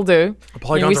 And they still do.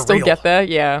 polygons we are still real. get there,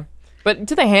 yeah. But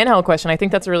to the handheld question, I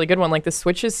think that's a really good one. Like, the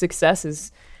Switch's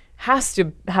success has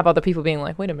to have other people being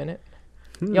like, wait a minute.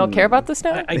 Y'all care about this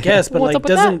now? I guess, but What's like,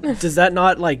 up with that? does that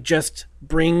not like just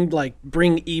bring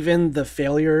even the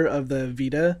failure of the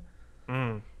Vita?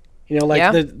 You know, like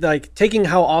Yeah. taking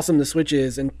how awesome the Switch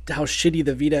is and how shitty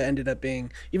the Vita ended up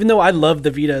being. Even though I love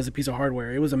the Vita as a piece of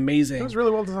hardware, it was amazing. It was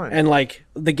really well designed. And like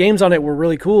the games on it were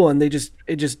really cool, and it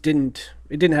just didn't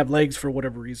have legs for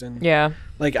whatever reason. Yeah.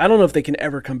 Like I don't know if they can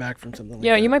ever come back from something like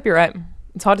Yeah, that. you might be right.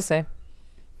 It's hard to say.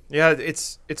 Yeah,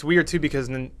 it's weird too because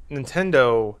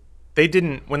Nintendo, they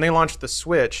didn't, when they launched the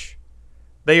Switch,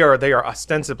 they are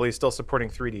ostensibly still supporting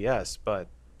 3DS, but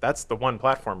that's the one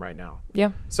platform right now.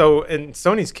 Yeah. So in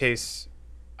Sony's case,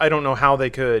 I don't know how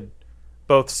they could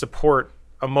both support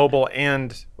a mobile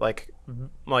and like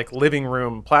living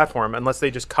room platform unless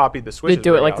they just copied the Switch. They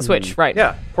do it like the Switch, right.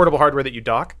 Yeah, portable hardware that you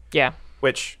dock, Yeah.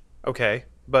 which, okay,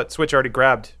 but Switch already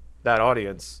grabbed that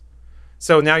audience.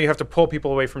 So now you have to pull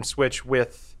people away from Switch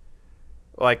with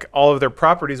like all of their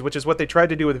properties, which is what they tried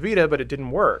to do with Vita, but it didn't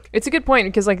work. It's a good point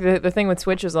because like the thing with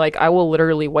Switch is like I will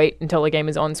literally wait until a game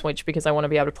is on Switch because I want to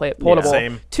be able to play it portable.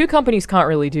 Same. Two companies can't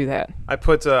really do that. I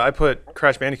put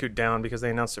Crash Bandicoot down because they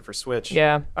announced it for Switch.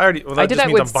 Yeah. I did just that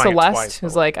means with I'm buying it Celeste. twice, It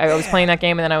was but- like I was playing that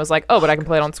game and then I was like, oh, but I can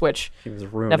play it on Switch. He was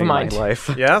ruining Never mind. my life.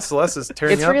 Yeah, Celeste is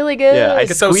tearing It's me up. really good. Yeah, I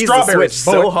Get those squeeze the strawberries,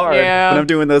 Switch so boy. hard Yeah. when I'm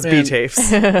doing those Man.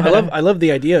 B-tapes. I love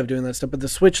the idea of doing that stuff, but the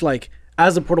Switch, like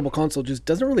as a portable console, just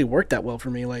doesn't really work that well for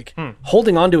me. Like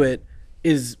holding onto it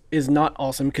is not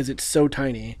awesome because it's so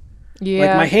tiny. Yeah.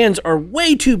 Like my hands are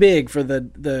way too big for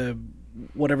the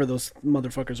whatever those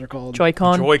motherfuckers are called.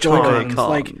 Joy-Con. Joy-Cons. Joy-Cons.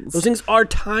 Like those things are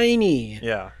tiny.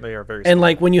 Yeah, they are very. And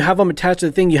like when you have them attached to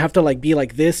the thing, you have to like be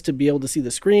like this to be able to see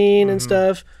the screen and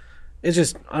stuff. It's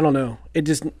just I don't know. It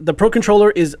just the Pro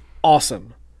Controller is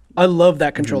awesome. I love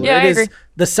that controller. Yeah, It I is agree.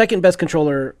 the second best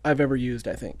controller I've ever used,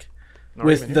 I think.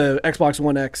 With even the Xbox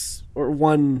One X or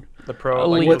One the Pro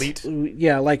like, Elite. Elite.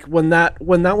 yeah, like when that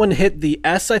one hit the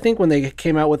S, I think when they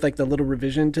came out with like the little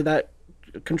revision to that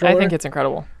controller. I think it's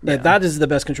incredible. that is the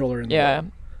best controller in the Yeah.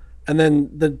 world. And then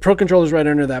the Pro Controller's right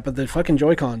under that, but the fucking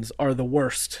Joy-Cons are the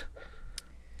worst.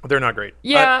 They're not great.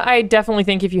 Yeah, I definitely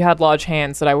think if you had large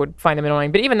hands that I would find them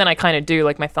annoying. But even then I kind of do.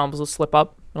 Like my thumbs will slip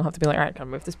up. I'll have to be like, all right, gotta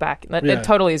move this back. That Yeah. it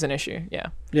totally is an issue. Yeah.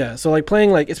 Yeah, so like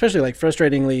playing like especially like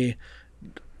frustratingly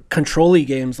control-y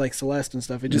games like Celeste and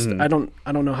stuff. It just I don't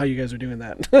know how you guys are doing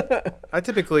that. I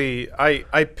typically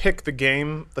I pick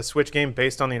the Switch game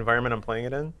based on the environment I'm playing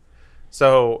it in.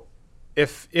 So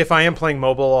if I am playing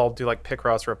mobile, I'll do like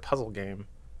Picross or a puzzle game.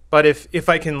 But if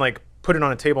I can like put it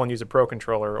on a table and use a Pro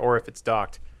controller, or if it's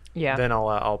docked, Yeah. then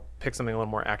I'll pick something a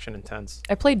little more action intense.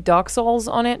 I played Dark Souls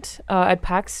on it at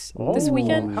PAX this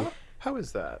weekend. How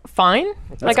is that? Fine.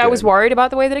 Like I was good. worried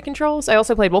about the way that it controls. I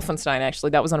also played Wolfenstein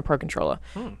actually. That was on a Pro controller.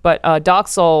 But Dark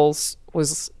Souls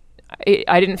was.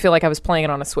 I didn't feel like I was playing it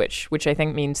on a Switch, which I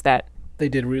think means that they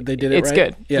did it it's right.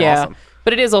 good. Yeah. Yeah. Awesome.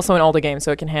 But it is also an older game,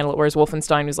 so it can handle it. Whereas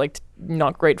Wolfenstein was like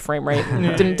not great frame rate.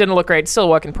 Didn't look great. Still a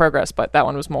work in progress, but that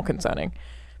one was more concerning.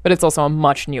 But it's also a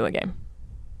much newer game.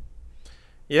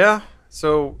 Yeah.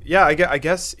 So yeah, I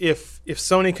guess if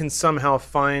Sony can somehow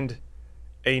find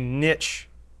a niche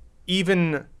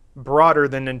even broader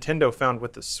than Nintendo found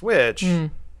with the Switch,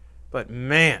 but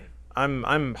man,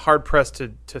 I'm hard pressed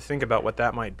to think about what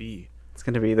that might be. It's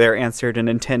going to be their answer to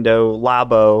Nintendo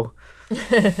Labo.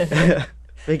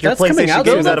 Make your That's coming PlayStation out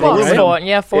games soon, out of right? aluminum. For,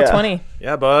 yeah, 420.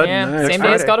 Yeah, bud. Yeah, Nice. same Next day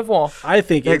as Friday. God of War. I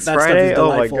think Next that stuff Friday? is Oh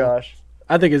my delightful. gosh.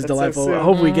 I think it's so delightful. soon. I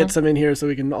hope we get some in here so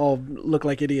we can all look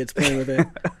like idiots playing with it.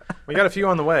 We got a few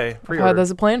on the way. Oh, Pre-order. there's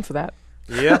a plan for that.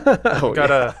 Yeah. Oh,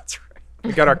 that's right.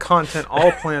 We got our content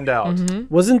all planned out.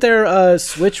 Wasn't there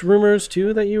Switch rumors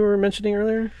too that you were mentioning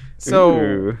earlier? So,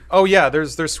 Ooh. oh yeah,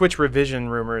 there's Switch revision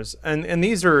rumors, and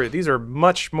these are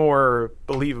much more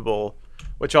believable,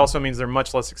 which also means they're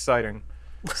much less exciting.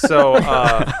 So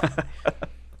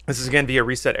this is again via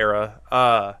Reset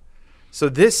Era. So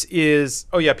this is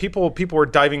people were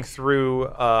diving through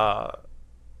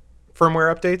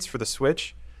firmware updates for the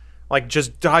Switch, like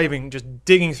just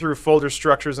digging through folder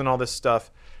structures and all this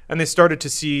stuff, and they started to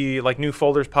see like new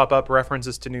folders pop up,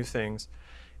 references to new things.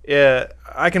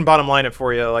 I can bottom line it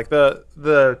for you. Like the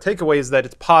takeaway is that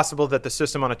it's possible that the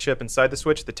system on a chip inside the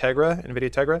Switch, the Tegra,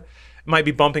 NVIDIA Tegra, might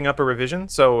be bumping up a revision.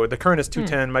 So the current is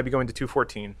 210, might be going to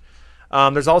 214.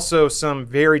 There's also some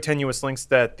very tenuous links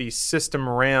that the system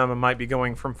RAM might be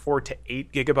going from 4 to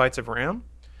 8 gigabytes of RAM.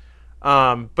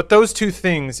 But those two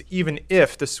things, even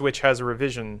if the Switch has a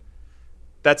revision,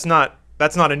 that's not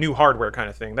a new hardware kind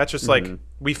of thing. That's just like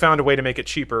we found a way to make it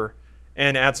cheaper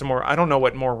and add some more. I don't know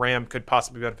what more RAM could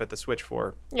possibly benefit the Switch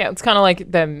for. Yeah, it's kind of like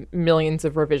the millions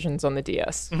of revisions on the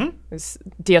DS. It's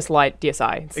DS Lite,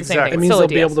 DSi. It's the same Exactly. thing. It It's means still they'll a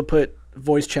be DS. able to put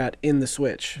voice chat in the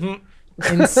Switch.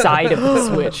 inside of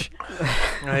the Switch.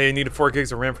 I needed 4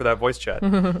 gigs of RAM for that voice chat.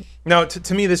 Now,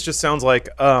 to me, this just sounds like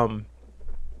kind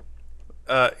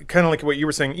of like what you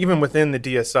were saying. Even within the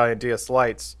DSi and DS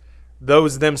Lites,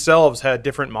 those themselves had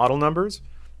different model numbers.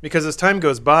 Because as time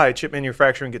goes by, chip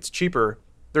manufacturing gets cheaper.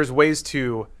 There's ways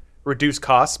to reduce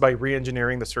costs by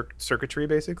re-engineering the circuitry,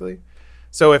 basically.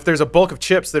 So if there's a bulk of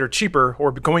chips that are cheaper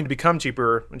or going to become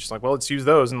cheaper, I'm just like, well, let's use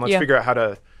those and let's Yeah. figure out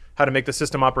how to make the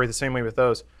system operate the same way with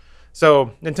those.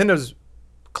 So Nintendo's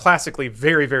classically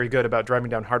very, very good about driving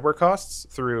down hardware costs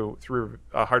through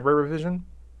hardware revision.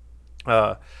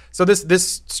 So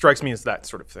this strikes me as that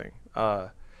sort of thing,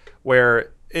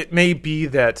 where it may be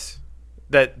that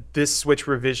this Switch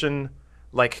revision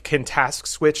like can task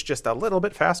switch just a little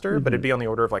bit faster, but it'd be on the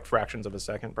order of like fractions of a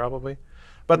second probably.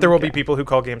 But there will be people who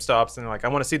call GameStops and they're like, I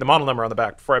want to see the model number on the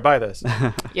back before I buy this.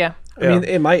 Yeah. I mean,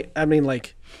 it might. I mean,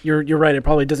 like you're right. It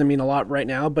probably doesn't mean a lot right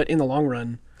now, but in the long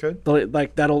run, Good.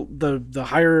 like the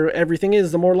higher everything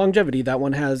is, the more longevity that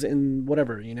one has in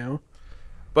whatever, you know.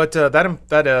 But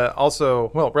that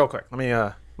also, well, real quick, let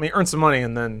me earn some money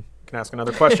and then you can ask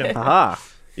another question. Aha.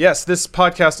 Yes, this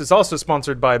podcast is also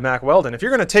sponsored by Mack Weldon. If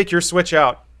you're going to take your Switch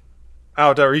out,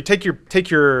 or you take your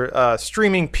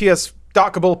streaming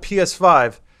dockable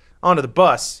PS5 onto the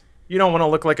bus, you don't want to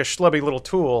look like a schlubby little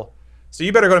tool. So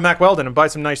you better go to Mack Weldon and buy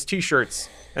some nice T-shirts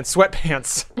and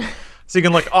sweatpants, so you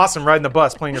can look awesome riding the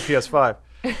bus playing your PS5.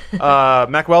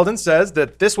 Mack Weldon says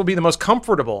that this will be the most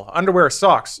comfortable underwear,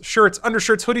 socks, shirts,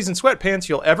 undershirts, hoodies, and sweatpants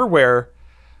you'll ever wear.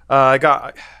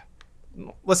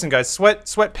 Listen, guys,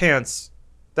 sweatpants.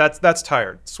 That's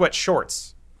tired. Sweat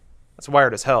shorts. That's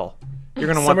wired as hell. You're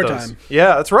gonna want those. Summertime.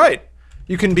 Yeah, that's right.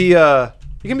 You can be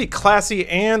classy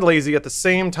and lazy at the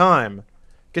same time.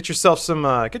 Get yourself some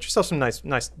nice.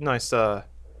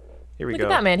 Here we Look go. at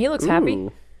that man. He looks happy.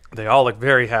 Ooh. They all look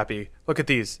very happy. Look at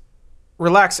these.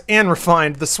 Relax and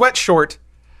refined. The sweat short.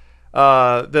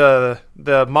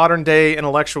 The modern day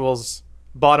intellectuals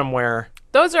bottom wear.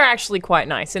 Those are actually quite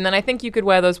nice. And then I think you could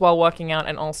wear those while working out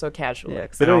and also casually. Yeah,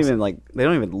 because they don't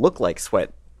even look like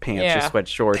sweat pants Yeah. or sweat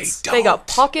shorts. They got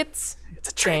pockets. It's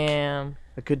a trick. Damn.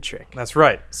 A good trick. That's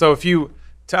right. So if you,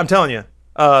 I'm telling you,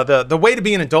 the way to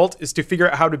be an adult is to figure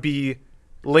out how to be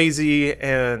lazy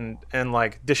and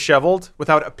like disheveled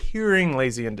without appearing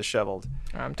lazy and disheveled.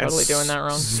 I'm totally doing that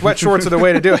wrong. Sweat shorts are the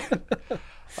way to do it.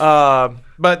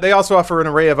 But they also offer an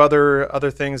array of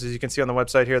other things, as you can see on the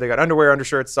website here. They got underwear,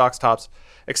 undershirts, socks, tops,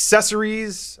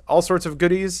 accessories, all sorts of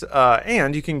goodies,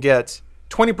 and you can get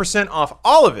 20% off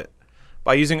all of it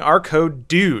by using our code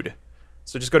DUDE.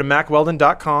 So just go to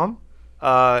MackWeldon.com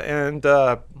and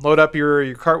load up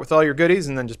your cart with all your goodies,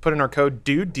 and then just put in our code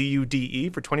DUDE, D-U-D-E,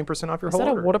 for 20% off your Is whole that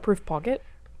a order. waterproof pocket?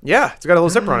 Yeah, it's got a little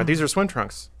zipper on it. These are swim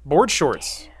trunks, board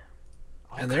shorts.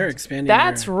 And they're expanding.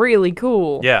 That's really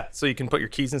cool. Yeah, so you can put your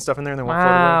keys and stuff in there, and they won't float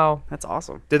away. Wow. That's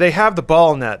awesome. Do they have the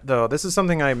ball net though? This is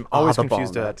something I'm always the ball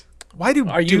confused net. at. Why do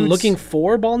Are you dudes- looking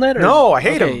for ball net? Or? No, I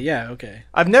hate okay, 'em. Yeah, okay.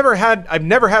 I've never had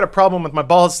a problem with my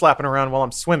balls slapping around while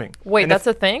I'm swimming. Wait, And that's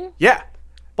if- a thing? yeah.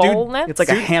 Ball Dude, nets? It's like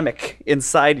a hammock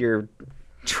inside your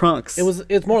trunks.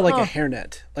 It's more like a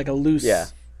hairnet, like a loose Yeah.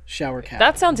 shower cap.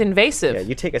 That sounds invasive. Yeah,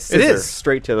 you take a scissor is.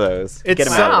 straight to those. It's Get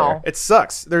them out of Wow. there. It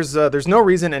sucks. There's no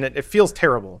reason, and it feels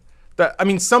terrible.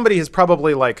 Somebody has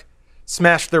probably like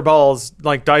smashed their balls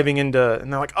like diving into,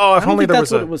 and they're like, oh, if I don't only think there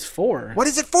that's was what it was for. What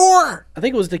is it for? I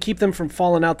think it was to keep them from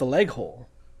falling out the leg hole.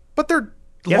 But they're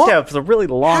You have to have some really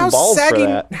long balls saggy, for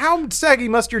that. How saggy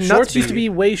must your nuts Shorts be? used to be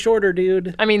way shorter,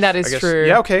 dude. I mean, that I is guess- true.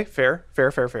 Yeah. Okay. Fair.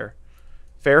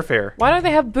 Why don't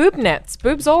they have boob nets?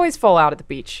 Boobs always fall out at the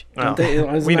beach. Well,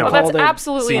 Isn't we that know. Well, that's called a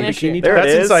absolutely an issue. bikini There top? it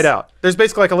That's is. inside out. There's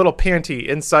basically like a little panty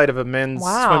inside of a men's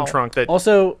Wow. swim trunk that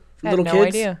Also, I had little no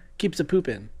kids idea. keeps a poop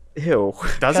in. Ew.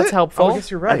 does That's it? helpful. Oh, I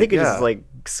guess you're right. I think it yeah. just like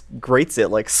grates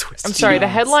it like Swiss I'm sorry, the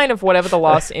cheese. headline of whatever the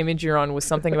last image you're on was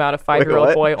something about a 5-year-old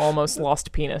what? boy almost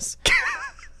lost penis.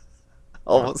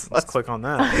 Almost. Let's click on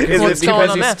that. Is What's it going because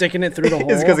on He's there? sticking it through the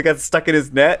hole. Is it because it got stuck in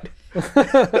his net?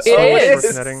 It Swim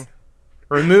is. netting.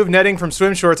 Remove netting from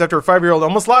swim shorts after a 5-year-old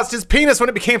almost lost his penis when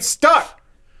it became stuck.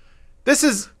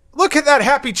 Look at that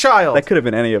happy child. That could have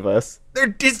been any of us.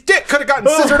 His dick could have gotten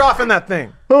scissored off in that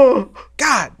thing. Oh,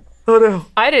 God, oh no.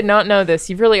 I did not know this.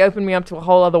 You've really opened me up to a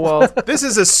whole other world. this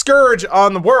is a scourge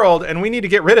on the world, and we need to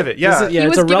get rid of it. Yeah. This is- yeah, he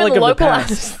it's was a relic given of the local past.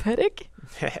 anesthetic?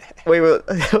 Wait,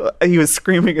 he was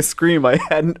screaming a scream I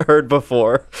hadn't heard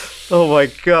before. Oh my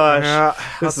gosh. Yeah,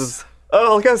 This is.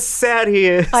 Oh, look how sad he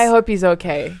is. I hope he's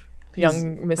okay,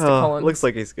 young Mr. Oh, Collins. looks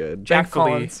like he's good. Jack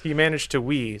Thankfully, Collins. he managed to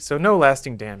wee, so no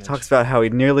lasting damage. Talks about how he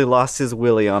nearly lost his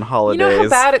willy on You holidays. know how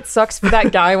bad it sucks for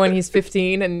that guy when he's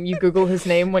 15 and you Google his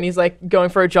name when he's like going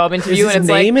for a job interview his and it's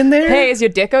name like, in there? hey, is your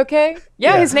dick okay?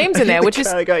 Yeah, his name's in there, which is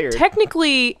I got your-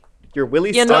 technically Your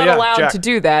willy you're stuck. not yeah, allowed Jack- to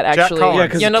do that. Jack Actually, Collins. Yeah,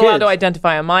 'cause you're not allowed to kids.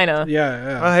 identify a minor.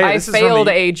 Yeah. Hey, I this is from failed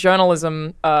the- a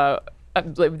journalism.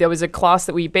 There was a class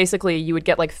that you would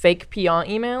get like fake PR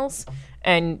emails,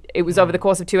 and it was over the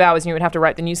course of 2 hours, and you would have to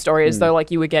write the news story as though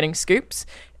like you were getting scoops.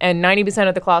 And 90%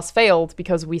 of the class failed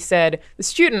because we said the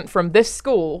student from this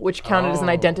school, which counted as an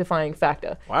identifying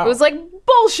factor. Wow. It was like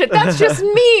bullshit. That's just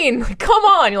mean. Come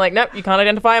on. You're like, nope, you can't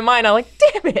identify a minor. Like,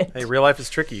 damn it. Hey, real life is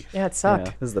tricky. Yeah, it sucked.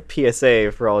 Yeah, this is the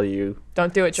PSA for all you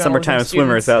Don't do it, journalism summertime students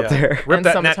swimmers out Yeah. there. Rip and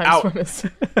that net summertime out. swimmers.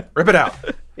 Rip it out.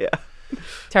 Yeah.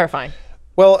 Terrifying.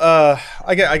 Well,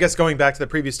 I guess going back to the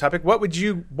previous topic, what would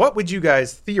you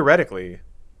guys theoretically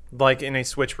like in a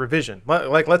Switch revision?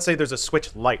 Like, let's say there's a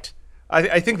Switch Lite.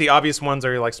 I think the obvious ones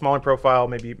are like smaller profile,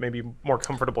 maybe more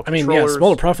comfortable I mean, controllers. yeah,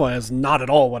 smaller profile is not at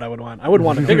all what I would want. I would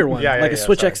want a bigger one, Yeah, like a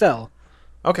Switch sorry. XL,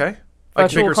 Okay.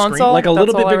 Virtual bigger console? screen. like a That's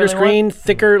little bit all I bigger really screen,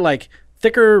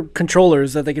 thicker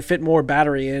controllers that they could fit more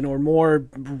battery in or more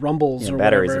rumbles Yeah, or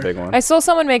battery's whatever. a big one. I saw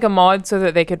someone make a mod so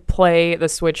that they could play the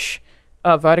Switch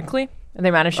vertically, and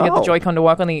they managed to get the Oh. Joy-Con to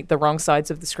work on the wrong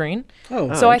sides of the screen.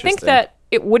 Oh, So I think interesting. that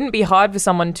it wouldn't be hard for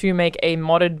someone to make a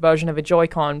modded version of a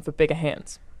Joy-Con for bigger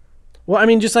hands. well, I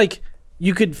mean, just like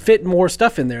you could fit more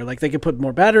stuff in there. Like they could put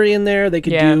more battery in there. They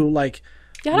could Yeah. do like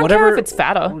Yeah, I don't whatever. care if it's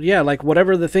fatter. Yeah, like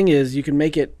whatever the thing is, you can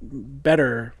make it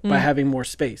better by having more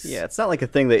space. Yeah, it's not like a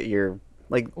thing that you're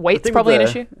like. the Weight's thing with probably an the-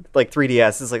 issue. Like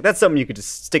 3DS is like that's something you could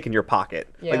just stick in your pocket.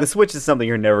 Yeah. Like the Switch is something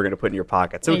you're never going to put in your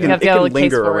pocket, so You it can, have to it have can a case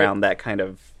linger for it. around that kind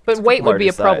of. But weight would be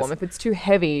a larger problem size. if it's too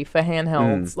heavy for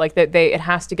handhelds. Like that, it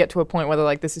has to get to a point where they're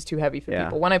like, this is too heavy for Yeah.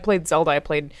 people. When I played Zelda, I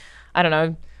played, I don't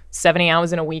know, 70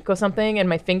 hours in a week or something, and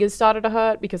my fingers started to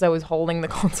hurt because I was holding the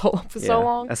console up for so Yeah.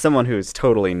 long. As someone who's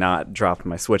totally not dropped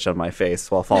my Switch on my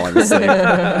face while falling asleep,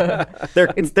 they're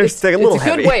a little it's a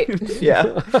heavy. good weight.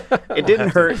 Yeah, it didn't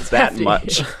hurt that hefty.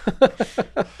 much.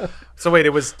 So wait,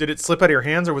 did it slip out of your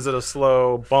hands or was it a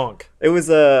slow bonk? It was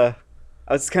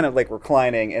I was kind of like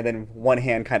reclining, and then one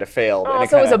hand kind of failed. Oh, and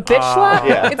so it was a kinda, bitch slap?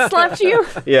 yeah. It slapped you?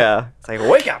 Yeah, it's like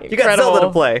wake up! You got Zelda to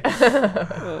Incredible. play.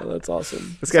 Oh, that's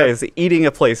awesome. This guy is eating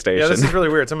a PlayStation. Yeah, this is really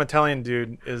weird. Some Italian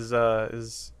dude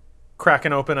is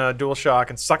cracking open a DualShock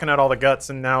and sucking out all the guts,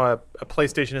 and now a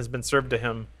PlayStation has been served to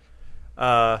him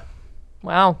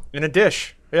Wow. in a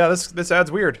dish. Yeah, this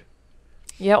ad's weird.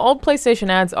 Yeah, old PlayStation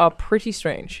ads are pretty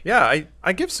strange. Yeah,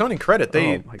 I give Sony credit.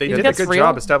 They Oh my they goodness. did a That's good real?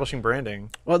 job establishing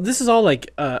branding. Well, this is all like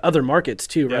other markets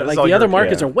too, Yeah, right? this Like is all the other Europe,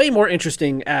 markets yeah. are way more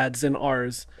interesting ads than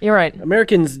ours. You're right.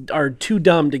 Americans are too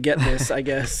dumb to get this, I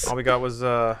guess. All we got was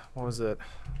what was it?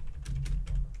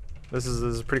 This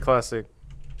is pretty classic.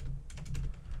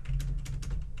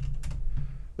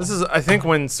 This is I think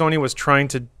when Sony was trying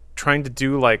to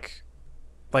do like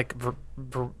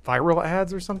viral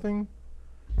ads or something.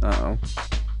 Uh-oh.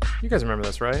 You guys remember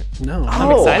this, right? No.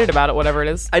 I'm excited about it, whatever it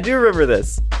is. I do remember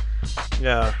this.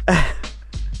 Yeah.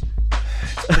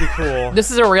 It's pretty cool.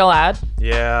 This is a real ad.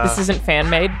 Yeah. This isn't fan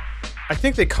made. I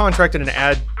think they contracted an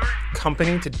ad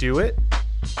company to do it,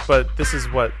 but this is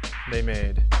what they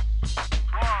made.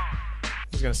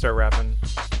 He's gonna start rapping.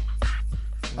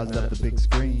 I love the big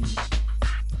screen.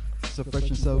 So fresh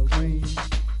and so clean.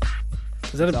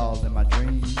 Is that It's a all in my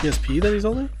dreams. PSP that he's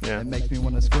holding? Yeah. It makes me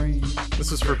want to scream.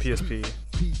 This is for PSP.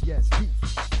 PSP,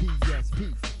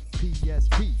 PSP,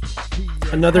 PSP,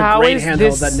 PSP. Another How great is handheld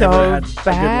this that so never had a good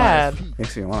bad? life.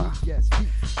 Makes me wanna.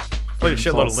 Played a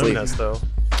shitload of Fall asleep. Lumines though.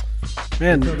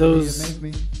 Man, those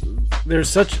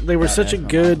they were such a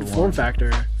good form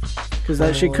factor because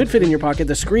that shit could fit in your pocket.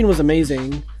 The screen was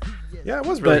amazing, Yeah, it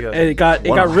was really but good. it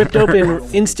got ripped open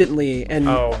instantly and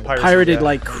Oh, piracy, pirated yeah.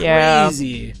 like Yeah.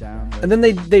 crazy. And then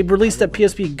they released that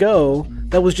PSP Go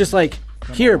that was just like,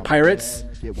 here pirates,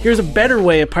 here's a better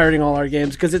way of pirating all our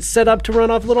games because it's set up to run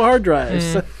off little hard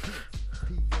drives.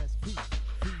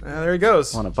 There he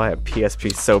goes. I want to buy a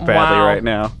PSP so badly Wow. right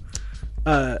now.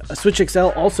 A Switch XL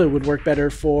also would work better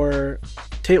for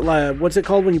what's it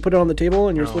called when you put it on the table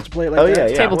and you're supposed to play it like Oh, that? yeah,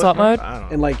 yeah. Tabletop mode. I don't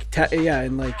know. And like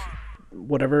in like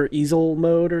whatever easel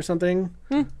mode or something.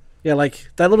 Yeah, like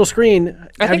that little screen.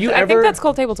 I Have you think ever that's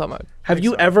called tabletop mode. have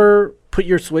you ever put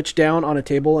your Switch down on a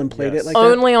table and played Yes. it like that?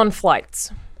 Only on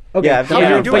flights. Okay, Yeah, I've done that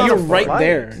you're- before. but you're On a right flight?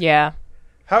 there. Yeah.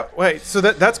 How? Wait, so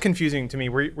that's confusing to me.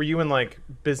 Were you in like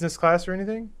business class or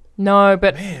anything? No,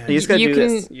 but You just gotta you do can.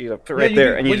 this. You put it right you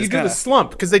there, do, and you well, just do the kinda,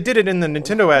 slump because they did it in the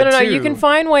Nintendo ad No, too. you can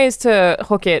find ways to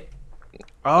hook it,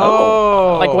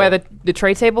 Oh, like where the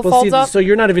tray table Well, folds see, up. so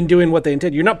you're not even doing what they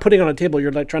intend. You're not putting it on a table.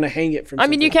 You're like trying to hang it from. I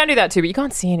mean, you something. can do that too, but you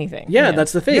can't see anything. Yeah,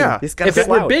 that's the thing. Yeah. He's gotta If it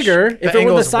were slouch. bigger, if it were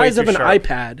angle the is way size of too an sharp.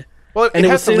 iPad, Well, and it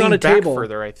has was to sitting lean on a back table.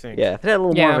 further, I think. Yeah, if it had a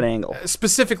little more Yeah. of an angle.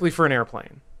 Specifically for an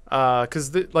airplane.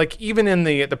 Because like even in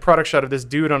the product shot of this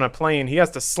dude on a plane, he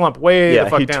has to slump way Yeah, the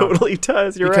fuck he down. totally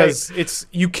does. You're because right. it's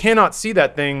you cannot see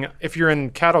that thing if you're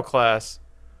in cattle class.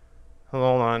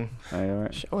 Hold on.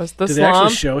 Was the did they actually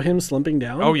slump show him slumping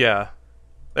down? Oh yeah,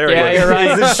 there Yeah, he is. you're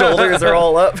right. His shoulders are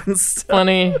all up and stuff.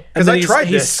 funny? And 'Cause then I he's, tried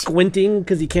he's this. squinting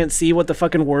because he can't see what the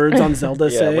fucking words on Zelda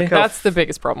Yeah, say. look how- That's the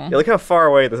biggest problem. Yeah, look how far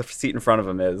away the seat in front of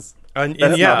him is. And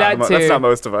That's yeah, not, That that's too. not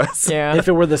most of us. Yeah. If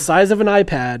it were the size of an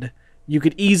iPad, you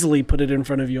could easily put it in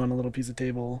front of you on a little piece of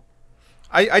table.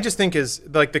 I just think is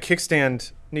like the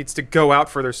kickstand needs to go out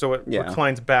further so it Yeah.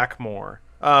 reclines back more.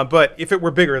 But if it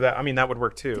were bigger, that would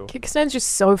work too. Kickstand's just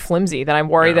so flimsy that I'm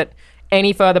worried that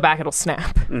any further back it'll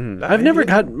snap. I've never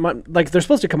had they're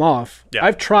supposed to come off. Yeah.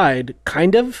 I've tried,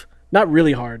 kind of, Not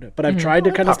really hard, but I've tried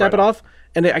to kind of pop snap right it off,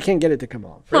 and I can't get it to come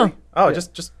off. Really? Oh,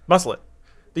 just muscle it.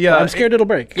 The I'm scared it'll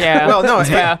break. Yeah. Well, no,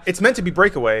 Yeah. it's meant to be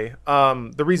breakaway.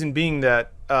 The reason being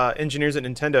that engineers at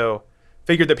Nintendo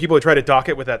figured that people would try to dock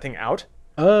it with that thing out.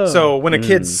 Oh. So when a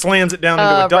kid slams it down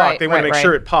into a dock, right, they want to right, make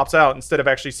sure right. it pops out instead of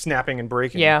actually snapping and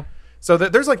breaking. Yeah. So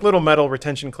there's like little metal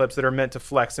retention clips that are meant to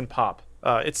flex and pop.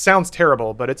 It sounds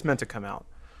terrible, but it's meant to come out.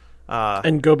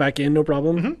 and go back in, no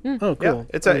problem. Oh, Yeah, cool.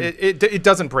 it's it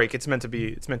doesn't break. It's meant to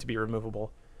be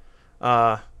removable.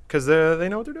 Because they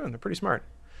know what they're doing. They're pretty smart.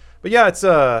 But yeah, it's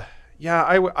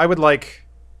I would like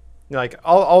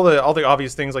all the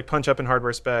obvious things like punch up in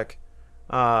hardware spec.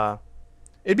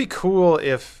 It'd be cool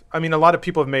if a lot of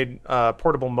people have made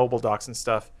portable mobile docks and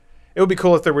stuff. It would be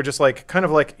cool if there were just like kind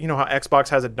of like how Xbox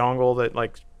has a dongle that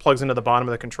like plugs into the bottom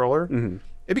of the controller. Mm-hmm.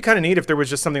 It'd be kind of neat if there was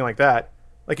just something like that.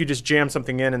 Like you just jam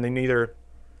something in and then either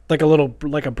Like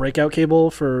a breakout cable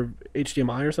for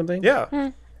HDMI or something.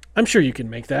 yeah. I'm sure you can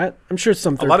make that. I'm sure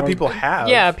some. A lot of people have.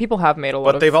 Yeah, people have made a lot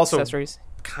But of they've also accessories.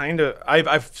 kind of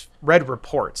I've read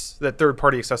reports that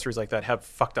third-party accessories like that have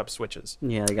fucked up switches.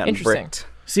 Yeah, they got Interesting. bricked.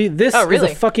 See, this Oh, is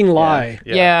really? a fucking lie.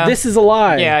 Yeah. This is a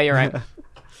lie. Yeah, you're right.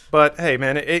 But hey,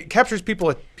 man, it captures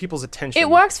people's attention. It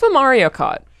works for Mario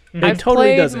Kart. I've totally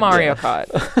played doesn't. Mario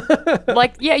Kart.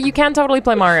 Like, yeah, you can totally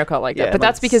play Mario Kart like that, Yeah, but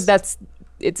that's like because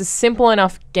it's a simple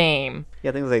enough game.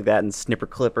 Yeah, things like that and snipper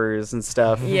clippers and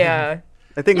stuff. Yeah.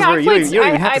 I think Yeah, where you don't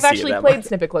even have to I've see actually it that played much.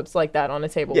 snippet clips like that on a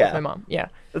table Yeah. with my mom. Yeah.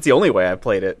 That's the only way I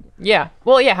played it. Yeah.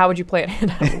 Well, yeah, how would you play it?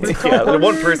 Yeah, the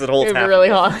one person holds It'd be half. really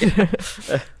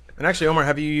hard. And actually, Omar,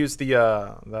 have you used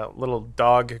that little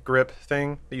dog grip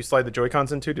thing that you slide the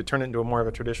Joy-Cons into to turn it into a more of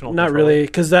a traditional Not controller? really,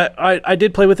 because I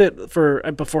did play with it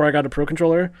before I got a pro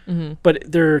controller, but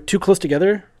they're too close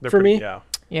together They're for pretty- me. Yeah.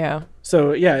 Yeah.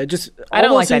 So yeah, it just I all don't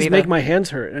those like that things either. make my hands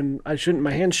hurt, and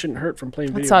my hands shouldn't hurt from playing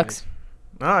That video sucks. games.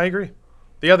 No, I agree.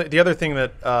 The other thing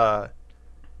that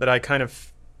I kind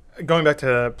of going back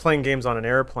to playing games on an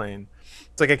airplane,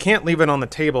 it's like I can't leave it on the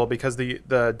table because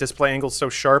the display angle's so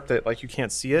sharp that like you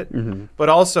can't see it. But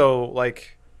also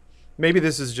like maybe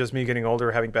this is just me getting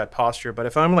older, having bad posture. But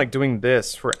if I'm like doing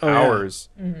this for yeah. hours,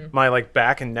 my like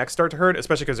back and neck start to hurt,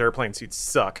 especially because airplane seats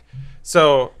suck.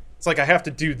 So it's like I have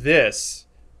to do this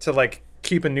to like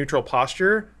keep a neutral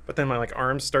posture, but then my like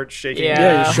arms start shaking. Yeah.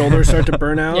 Yeah, your shoulders start to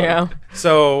burn out. Yeah.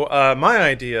 So my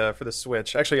idea for the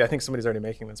Switch, actually, I think somebody's already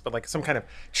making this, but like some kind of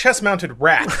chest-mounted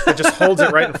rack that just holds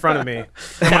it right in front of me. And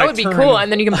when That I would be turn- cool.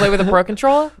 And then you can play with a pro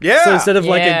controller. Yeah. So instead of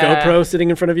like a Yeah. GoPro sitting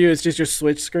in front of you, it's just your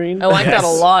Switch screen. I like that a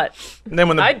Yes. lot. and then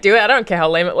when the I'd do it. I don't care how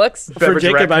lame it looks. For beverage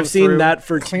rack Jacob, I've comes through, through, that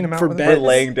for clean 'em out for with a beds.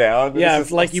 Laying down. Yeah, This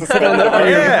is- like you this is- put it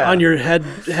on your Yeah.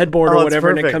 headboard Oh, or it's whatever,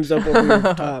 and it perfect. comes up over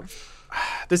your top.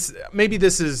 this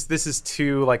is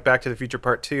too like Back to the Future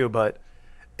Part 2, but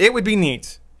it would be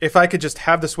neat if I could just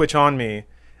have the Switch on me.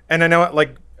 And I know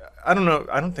like I don't know,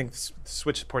 I don't think the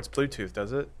Switch supports Bluetooth,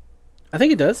 does it? I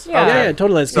think it does. Yeah. Yeah, it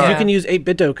totally does. Because you Yeah. can use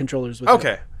 8-bit controllers with it.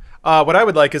 Okay. What I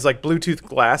would like is like Bluetooth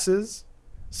glasses.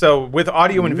 So with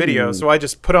audio and video, so I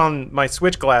just put on my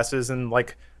Switch glasses and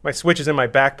like my Switch is in my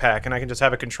backpack and I can just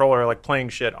have a controller like playing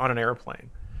shit on an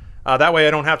airplane. That way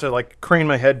I don't have to like crane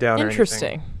my head down or anything.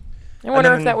 Interesting. I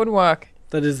wonder if then- that would work.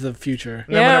 That is the future.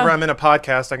 And then Yeah. whenever I'm in a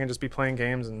podcast, I can just be playing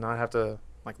games and not have to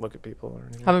like look at people or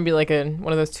anything. Have it be like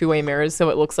one of those two-way mirrors so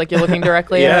it looks like you're looking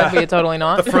directly Yeah. at it, but you're totally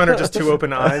not. The front are just two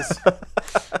open eyes.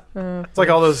 It's like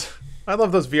all those. I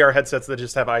love those VR headsets that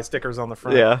just have eye stickers on the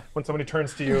front. Yeah. When somebody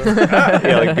turns to you.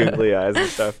 Yeah, like googly eyes and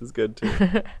stuff is good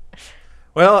too.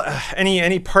 Well,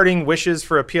 any parting wishes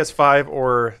for a PS5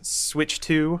 or Switch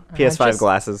 2? PS5 just-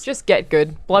 glasses. Just get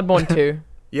good. Bloodborne 2.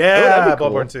 Yeah, that'd be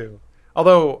cool. Bloodborne 2.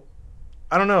 Although,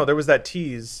 I don't know. There was that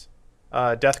tease,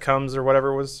 Death Comes or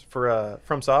whatever it was for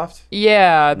FromSoft.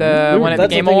 Yeah, the one at the That's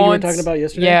the Game thing you were Awards. talking about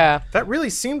yesterday? Yeah. That really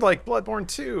seemed like Bloodborne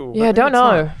 2. but Yeah, I maybe don't it's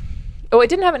not. know. Oh, it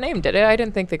didn't have a name, did it? I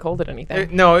didn't think they called it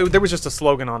anything. No, there was just a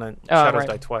slogan on it. Oh, Shadows right.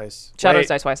 Die Twice. Shadows Wait,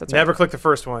 Die Twice, that's right. Never click the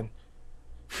first one.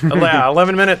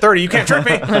 11 minute 30. You can't trick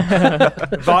me.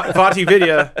 Vati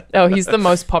Vidya. Oh, he's the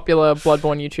most popular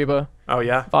Bloodborne YouTuber. Oh,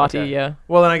 yeah? Vati, Okay. yeah.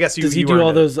 Well, then I guess you Does he you do earned all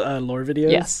it. those lore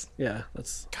videos? Yes. Yeah,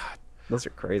 that's. Those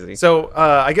are crazy. So,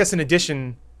 I guess in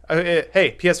addition,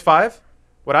 hey, PS5,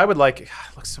 what I would like, God,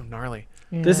 it looks so gnarly.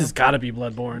 This has got to be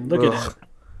Bloodborne. Look at it.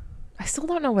 I still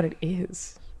don't know what it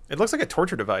is. It looks like a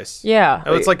torture device. Yeah.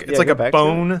 Oh, it's like yeah, go a back to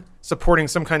bone supporting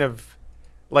some kind of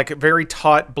like very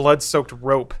taut, blood-soaked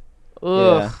rope.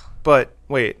 Ugh. Yeah. But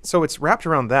wait, so it's wrapped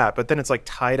around that, but then it's like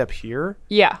tied up here.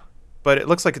 Yeah. But it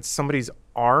looks like it's somebody's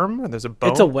arm, and there's a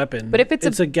bone. It's a weapon. But if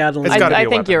it's a Gatling, It's gotta I be a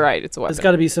think weapon. you're right. It's a weapon. it's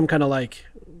got to be some kind of like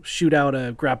shoot out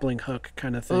a grappling hook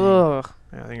kind of thing. Ugh.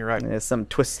 Yeah, I think you're right. There's some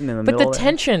twisting in the But the middle. there.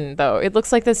 tension, though, it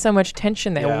looks like there's so much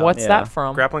tension there. Yeah. What's Yeah. that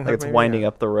from? Grappling Like hook, it's maybe? winding Yeah.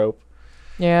 up the rope.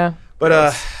 Yeah.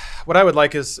 But what I would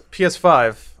like is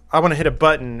PS5. I want to hit a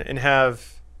button and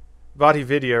have Vati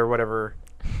Video or whatever,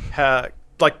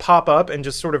 like pop up and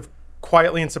just sort of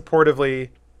quietly and supportively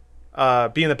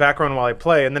be in the background while I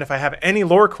play. And then if I have any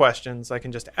lore questions, I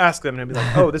can just ask them and be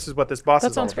like, "Oh, this is what this boss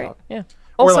That is all sounds great. about." Yeah.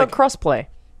 Or Also, like- crossplay.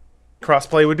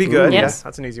 Crossplay would be good. Yes. Yeah,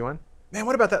 that's an easy one. Man,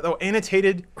 what about that though?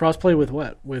 Annotated. Crossplay with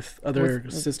what? With other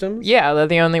systems? Yeah, they're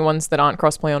the only ones that aren't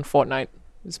crossplay on Fortnite.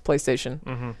 Is PlayStation.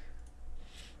 Mm-hmm.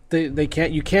 They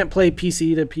can't. You can't play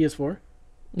PC to PS4.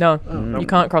 No, Oh. you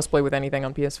can't crossplay with anything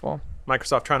on PS4.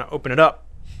 Microsoft trying to open it up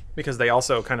because they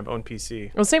also kind of own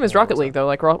PC. Well, same as Rocket League though.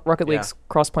 Like Rocket Yeah. League's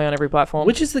crossplay on every platform.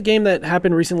 Which is the game that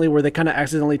happened recently where they kind of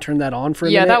accidentally turned that on for a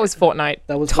yeah, minute? that was Fortnite.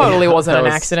 That was totally Fortnite. wasn't That an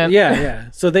was- accident. Yeah.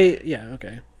 So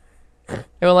okay.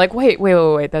 They were like, wait.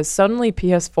 There's suddenly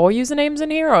PS4 usernames in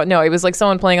here? Or no, it was like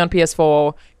someone playing on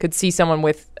PS4 could see someone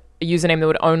with a username that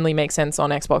would only make sense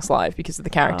on Xbox Live because of the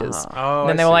characters. Oh, And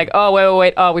then I they were see. like, oh,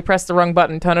 wait. Oh, we pressed the wrong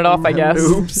button. Turn it off, I guess.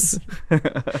 Oops.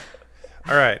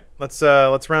 All right, let's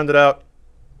round it out.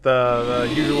 The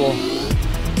usual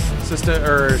system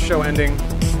or show ending.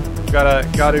 Gotta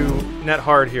net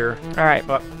hard here. All right.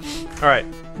 But all right,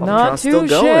 Not Voltron's still too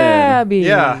going. shabby.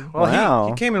 yeah. Well, Wow.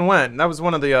 he came and went. That was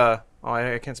one of the.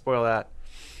 I can't spoil that.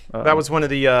 That was one of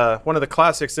the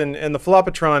classics, and the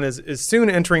Falopatron is soon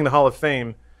entering the Hall of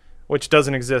Fame, which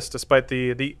doesn't exist despite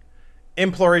the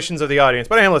implorations of the audience.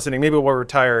 But I am listening. Maybe we'll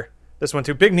retire this one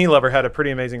too. Big Knee Lover had a pretty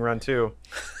amazing run too.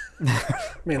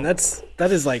 Man,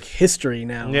 that is like history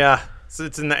now. Yeah, so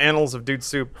it's in the annals of Dude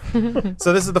Soup.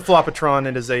 So this is the Falopatron.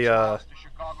 It is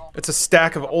it's a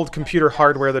stack of old computer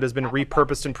hardware that has been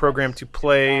repurposed and programmed to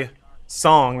play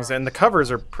songs, and the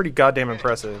covers are pretty goddamn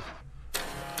impressive.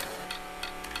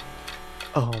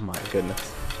 Oh my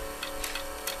goodness.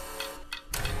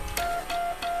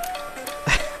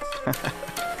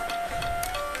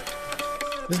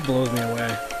 This blows me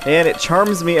away. And it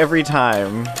charms me every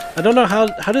time. I don't know how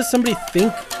does somebody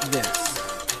think this?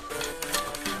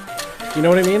 You know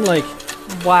what I mean? Like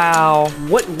Wow.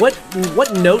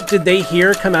 what note did they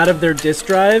hear come out of their disk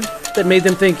drive that made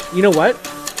them think, you know what?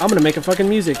 I'm gonna make a fucking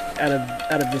music out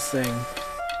of this thing.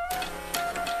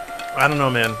 I don't know,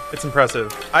 man. It's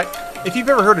impressive. If you've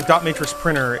ever heard a dot matrix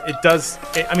printer,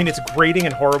 it's grating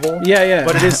and horrible. Yeah.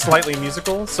 But it is slightly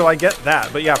musical, so I get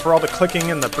that. But yeah, for all the clicking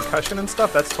and the percussion and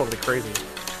stuff, that's totally crazy.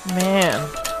 Man.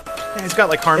 Yeah, he's got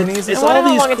like harmonies. It's I wonder all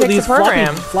how these, long it takes these to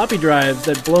program. floppy drives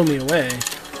that blow me away.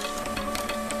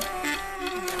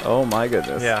 Oh my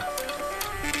goodness. Yeah.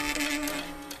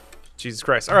 Jesus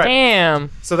Christ. All right.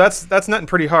 Damn. So that's nutting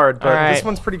pretty hard, but All right. this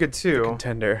one's pretty good too.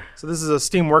 Tender. So this is a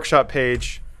Steam Workshop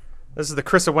page. This is the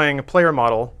Krista Wang player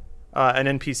model, an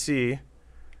NPC.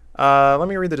 Let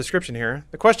me read the description here.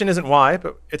 The question isn't why,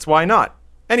 but it's why not.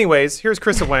 Anyways, here's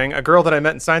Krista Wang, a girl that I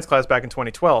met in science class back in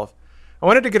 2012. I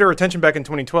wanted to get her attention back in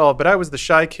 2012, but I was the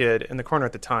shy kid in the corner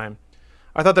at the time.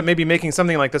 I thought that maybe making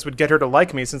something like this would get her to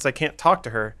like me since I can't talk to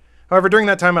her. However, during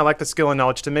that time, I lacked the skill and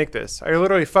knowledge to make this. I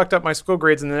literally fucked up my school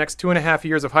grades in the next 2.5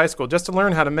 years of high school just to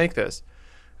learn how to make this.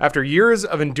 After years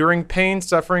of enduring pain,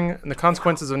 suffering, and the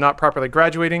consequences of not properly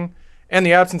graduating, and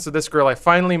the absence of this girl, I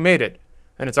finally made it.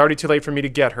 And it's already too late for me to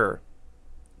get her.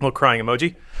 Little crying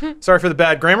emoji. Sorry for the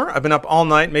bad grammar. I've been up all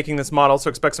night making this model, so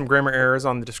expect some grammar errors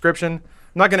on the description.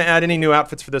 I'm not going to add any new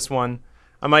outfits for this one.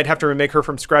 I might have to remake her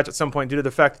from scratch at some point due to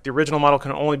the fact that the original model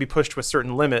can only be pushed to a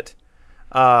certain limit.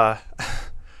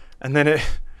 And then it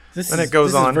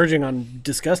goes this on. is verging on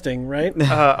disgusting, right?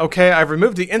 Okay, I've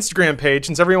removed the Instagram page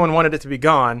since everyone wanted it to be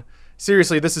gone.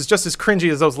 Seriously, this is just as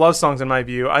cringy as those love songs in my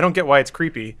view. I don't get why it's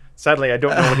creepy. Sadly, I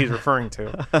don't know what he's referring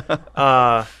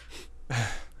to.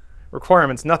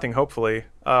 Requirements, nothing, hopefully.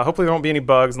 Hopefully there won't be any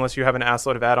bugs unless you have an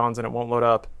assload of add-ons and it won't load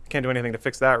up. Can't do anything to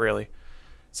fix that, really.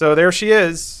 So there she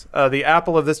is, the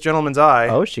apple of this gentleman's eye.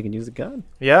 Oh, she can use a gun.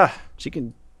 Yeah. She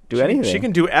can do anything. She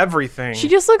can do everything. She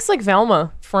just looks like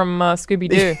Velma from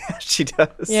Scooby-Doo. She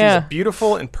does. Yeah. She's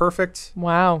beautiful and perfect.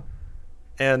 Wow.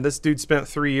 And this dude spent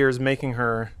 3 years making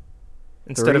her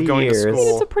instead of 3 going to years.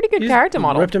 school. It's a pretty good You character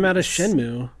model. Ripped him out of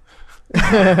Shenmue.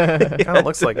 Kind of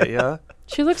looks like it, yeah.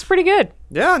 She looks pretty good.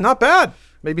 Yeah, not bad.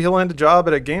 Maybe he'll land a job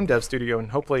at a game dev studio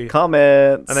and hopefully.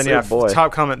 Comments. And then Oh, boy.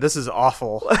 top comment. This is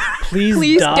awful.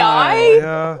 Please die?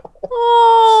 Yeah.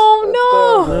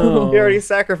 Oh, no. No. He already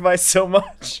sacrificed so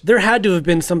much. There had to have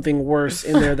been something worse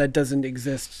in there that doesn't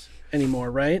exist anymore,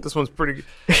 right? This one's pretty.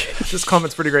 This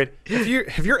comment's pretty great.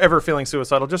 If you're ever feeling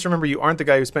suicidal, just remember you aren't the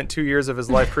guy who spent 2 years of his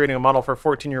life creating a model for a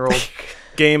 14-year-old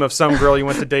game of some girl you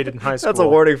went to date in high school. That's a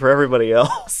warning for everybody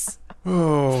else.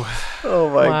 Oh. Oh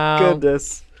my Wow.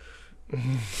 goodness.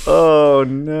 Oh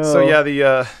no. So yeah,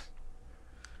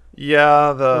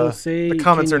 the say,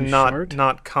 comments are can you not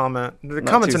shart? comment. The Not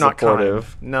comments too are not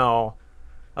supportive. kind. No,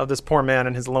 of this poor man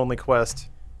and his lonely quest.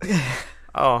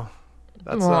 Oh,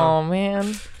 that's Oh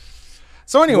man.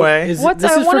 so. Anyway, Is- What's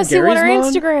this I is want for to see what her Gary's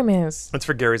mod? Instagram is. it's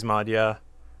for Gary's mod. Yeah.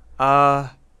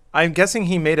 I'm guessing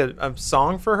he made a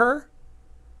song for her.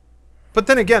 But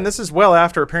then again, this is well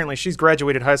after apparently she's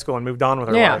graduated high school and moved on with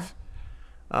her Yeah. life.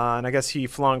 And I guess he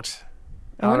flunked.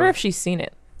 I wonder if she's seen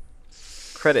it.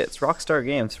 Credits Rockstar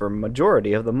Games for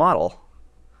majority of the model.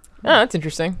 Oh, that's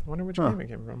interesting. I wonder which game it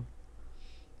came from.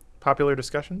 Popular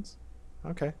discussions?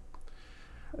 Okay.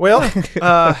 Well,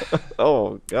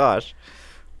 Oh gosh.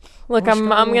 Look, Well, she I'm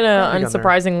got a little gonna graphic on there.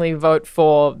 unsurprisingly vote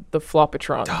for the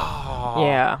Flopatron. oh,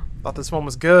 Yeah. thought this one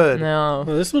was good. No.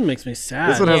 Well, this one makes me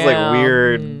sad. This one has Yeah, like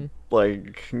weird, mm.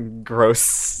 like gross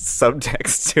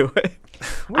subtext to it.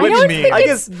 What I do you don't mean? think I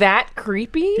it's guess- that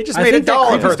creepy. He just I made a think that doll of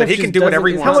creepy her that stuff he can just do whatever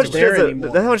he doesn't wants How to much do. there does it?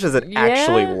 anymore. How much does it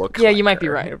actually Yeah? look? Yeah, like you might be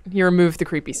her? right. He removed the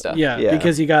creepy stuff. Yeah, Yeah.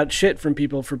 because he got shit from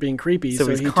people for being creepy, So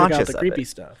so he's he took out conscious the of creepy it.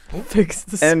 stuff. Fix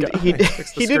the And sky. he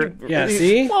Fix the he did. Yeah, he-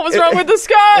 see? What was wrong with the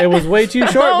sky? It was way too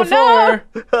short Oh, before,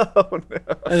 Oh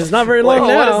no! and it's not very long Whoa,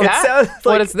 now. what is that? sounds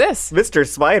What like is this? Mr.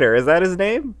 Spider, is that his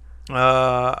name?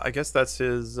 I guess that's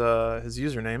his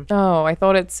username. Oh, I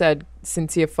thought it said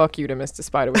sincere fuck you to Mr.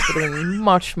 Spider, which would have been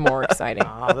much more exciting.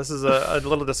 This is a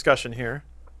little discussion here.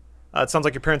 It sounds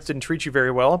like your parents didn't treat you very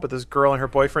well, but this girl and her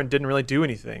boyfriend didn't really do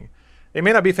anything. They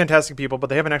may not be fantastic people, but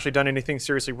they haven't actually done anything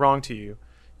seriously wrong to you.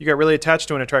 You got really attached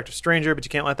to an attractive stranger, but you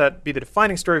can't let that be the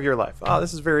defining story of your life.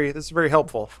 This is very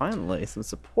helpful. Finally, some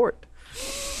support.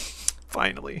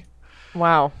 Finally.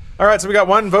 Wow. All right, so we got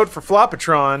one vote for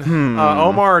Flopatron.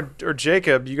 Omar or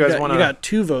Jacob, you guys want You to? got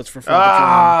 2 votes for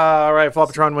Flopatron. All right,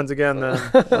 Flopatron wins again then.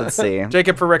 Let's see.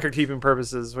 Jacob, for record-keeping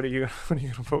purposes, what are you gonna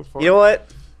vote for? You know what?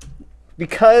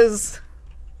 Because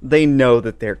they know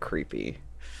that they're creepy,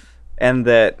 and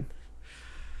that,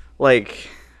 like,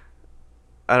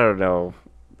 I don't know.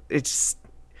 It's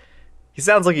he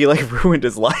sounds like he like ruined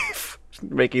his life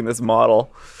making this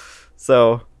model.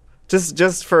 So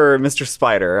just for Mr.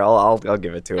 Spider, I'll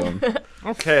give it to him.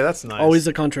 Okay, that's nice. Always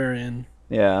a contrarian.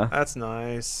 Yeah. That's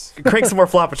nice. Crank some more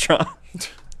Flopatron.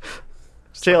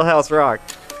 Jailhouse Rock.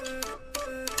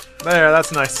 There,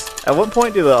 that's nice. At what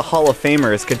point do the Hall of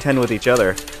Famers contend with each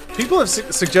other? People have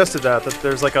suggested that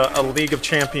there's like a League of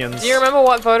Champions. Do you remember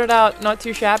what voted out Not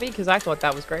Too Shabby? Because I thought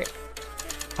that was great.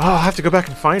 Oh, I'll have to go back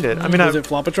and find it. I mean, Was it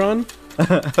Flopatron?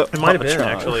 it might have been Flopatron.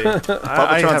 actually.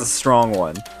 Flopatron's a strong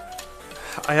one.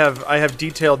 I have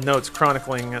detailed notes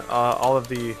chronicling all of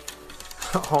the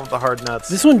hard nuts.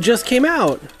 This one just came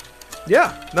out.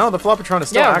 Yeah, no, the Flopatron is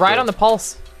still Yeah, active. right on the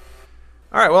pulse.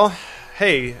 All right, well,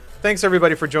 hey, thanks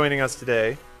everybody for joining us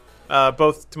today.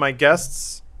 Both to my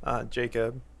guests,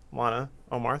 Jacob, Lana,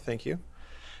 Omar, thank you.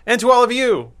 And to all of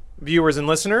you, viewers and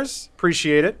listeners,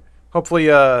 appreciate it. Hopefully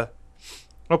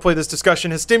this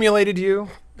discussion has stimulated you,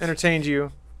 entertained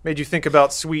you, made you think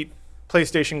about sweet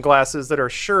PlayStation glasses that are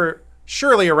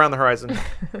surely around the horizon.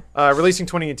 Releasing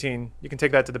 2018. You can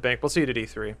take that to the bank. We'll see you at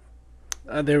E3.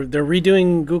 They're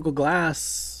redoing Google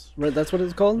Glass. Right, that's what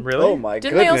it's called. Really? Oh my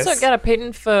Didn't goodness. they also get a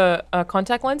patent for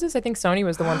contact lenses? I think Sony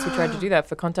was the ones who tried to do that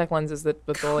for contact lenses that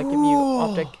they'll like give you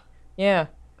optic. Yeah.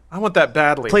 I want that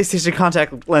badly. PlayStation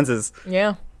contact lenses.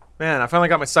 Yeah. Man, I finally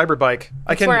got my cyber bike.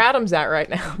 I That's can. where Adam's at right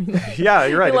now. Yeah,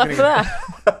 you're right. He left Getting- for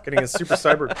that. Getting his super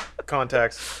cyber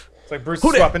contacts. It's like Bruce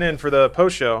is swapping in for the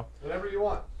post show. Whatever you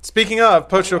want. Speaking of,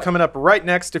 post show coming up right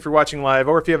next if you're watching live,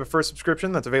 or if you have a first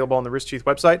subscription that's available on the Rooster Teeth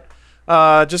website.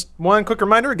 Just one quick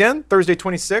reminder again, Thursday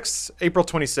 26th, April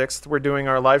 26th, we're doing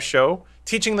our live show,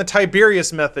 teaching the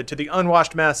Tiberius method to the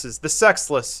unwashed masses, the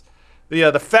sexless,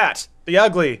 the fat, the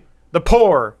ugly, the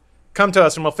poor. Come to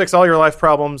us and we'll fix all your life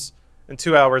problems in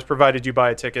 2 hours, provided you buy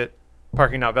a ticket.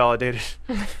 Parking not validated.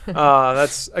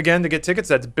 That's, again, to get tickets,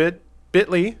 that's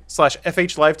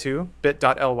bit.ly/FHLive2,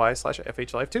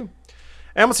 bit.ly/FHLive2.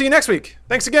 And we'll see you next week.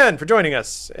 Thanks again for joining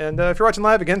us. And if you're watching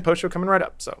live, again, post show coming right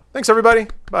up. So thanks, everybody.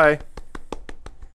 Bye.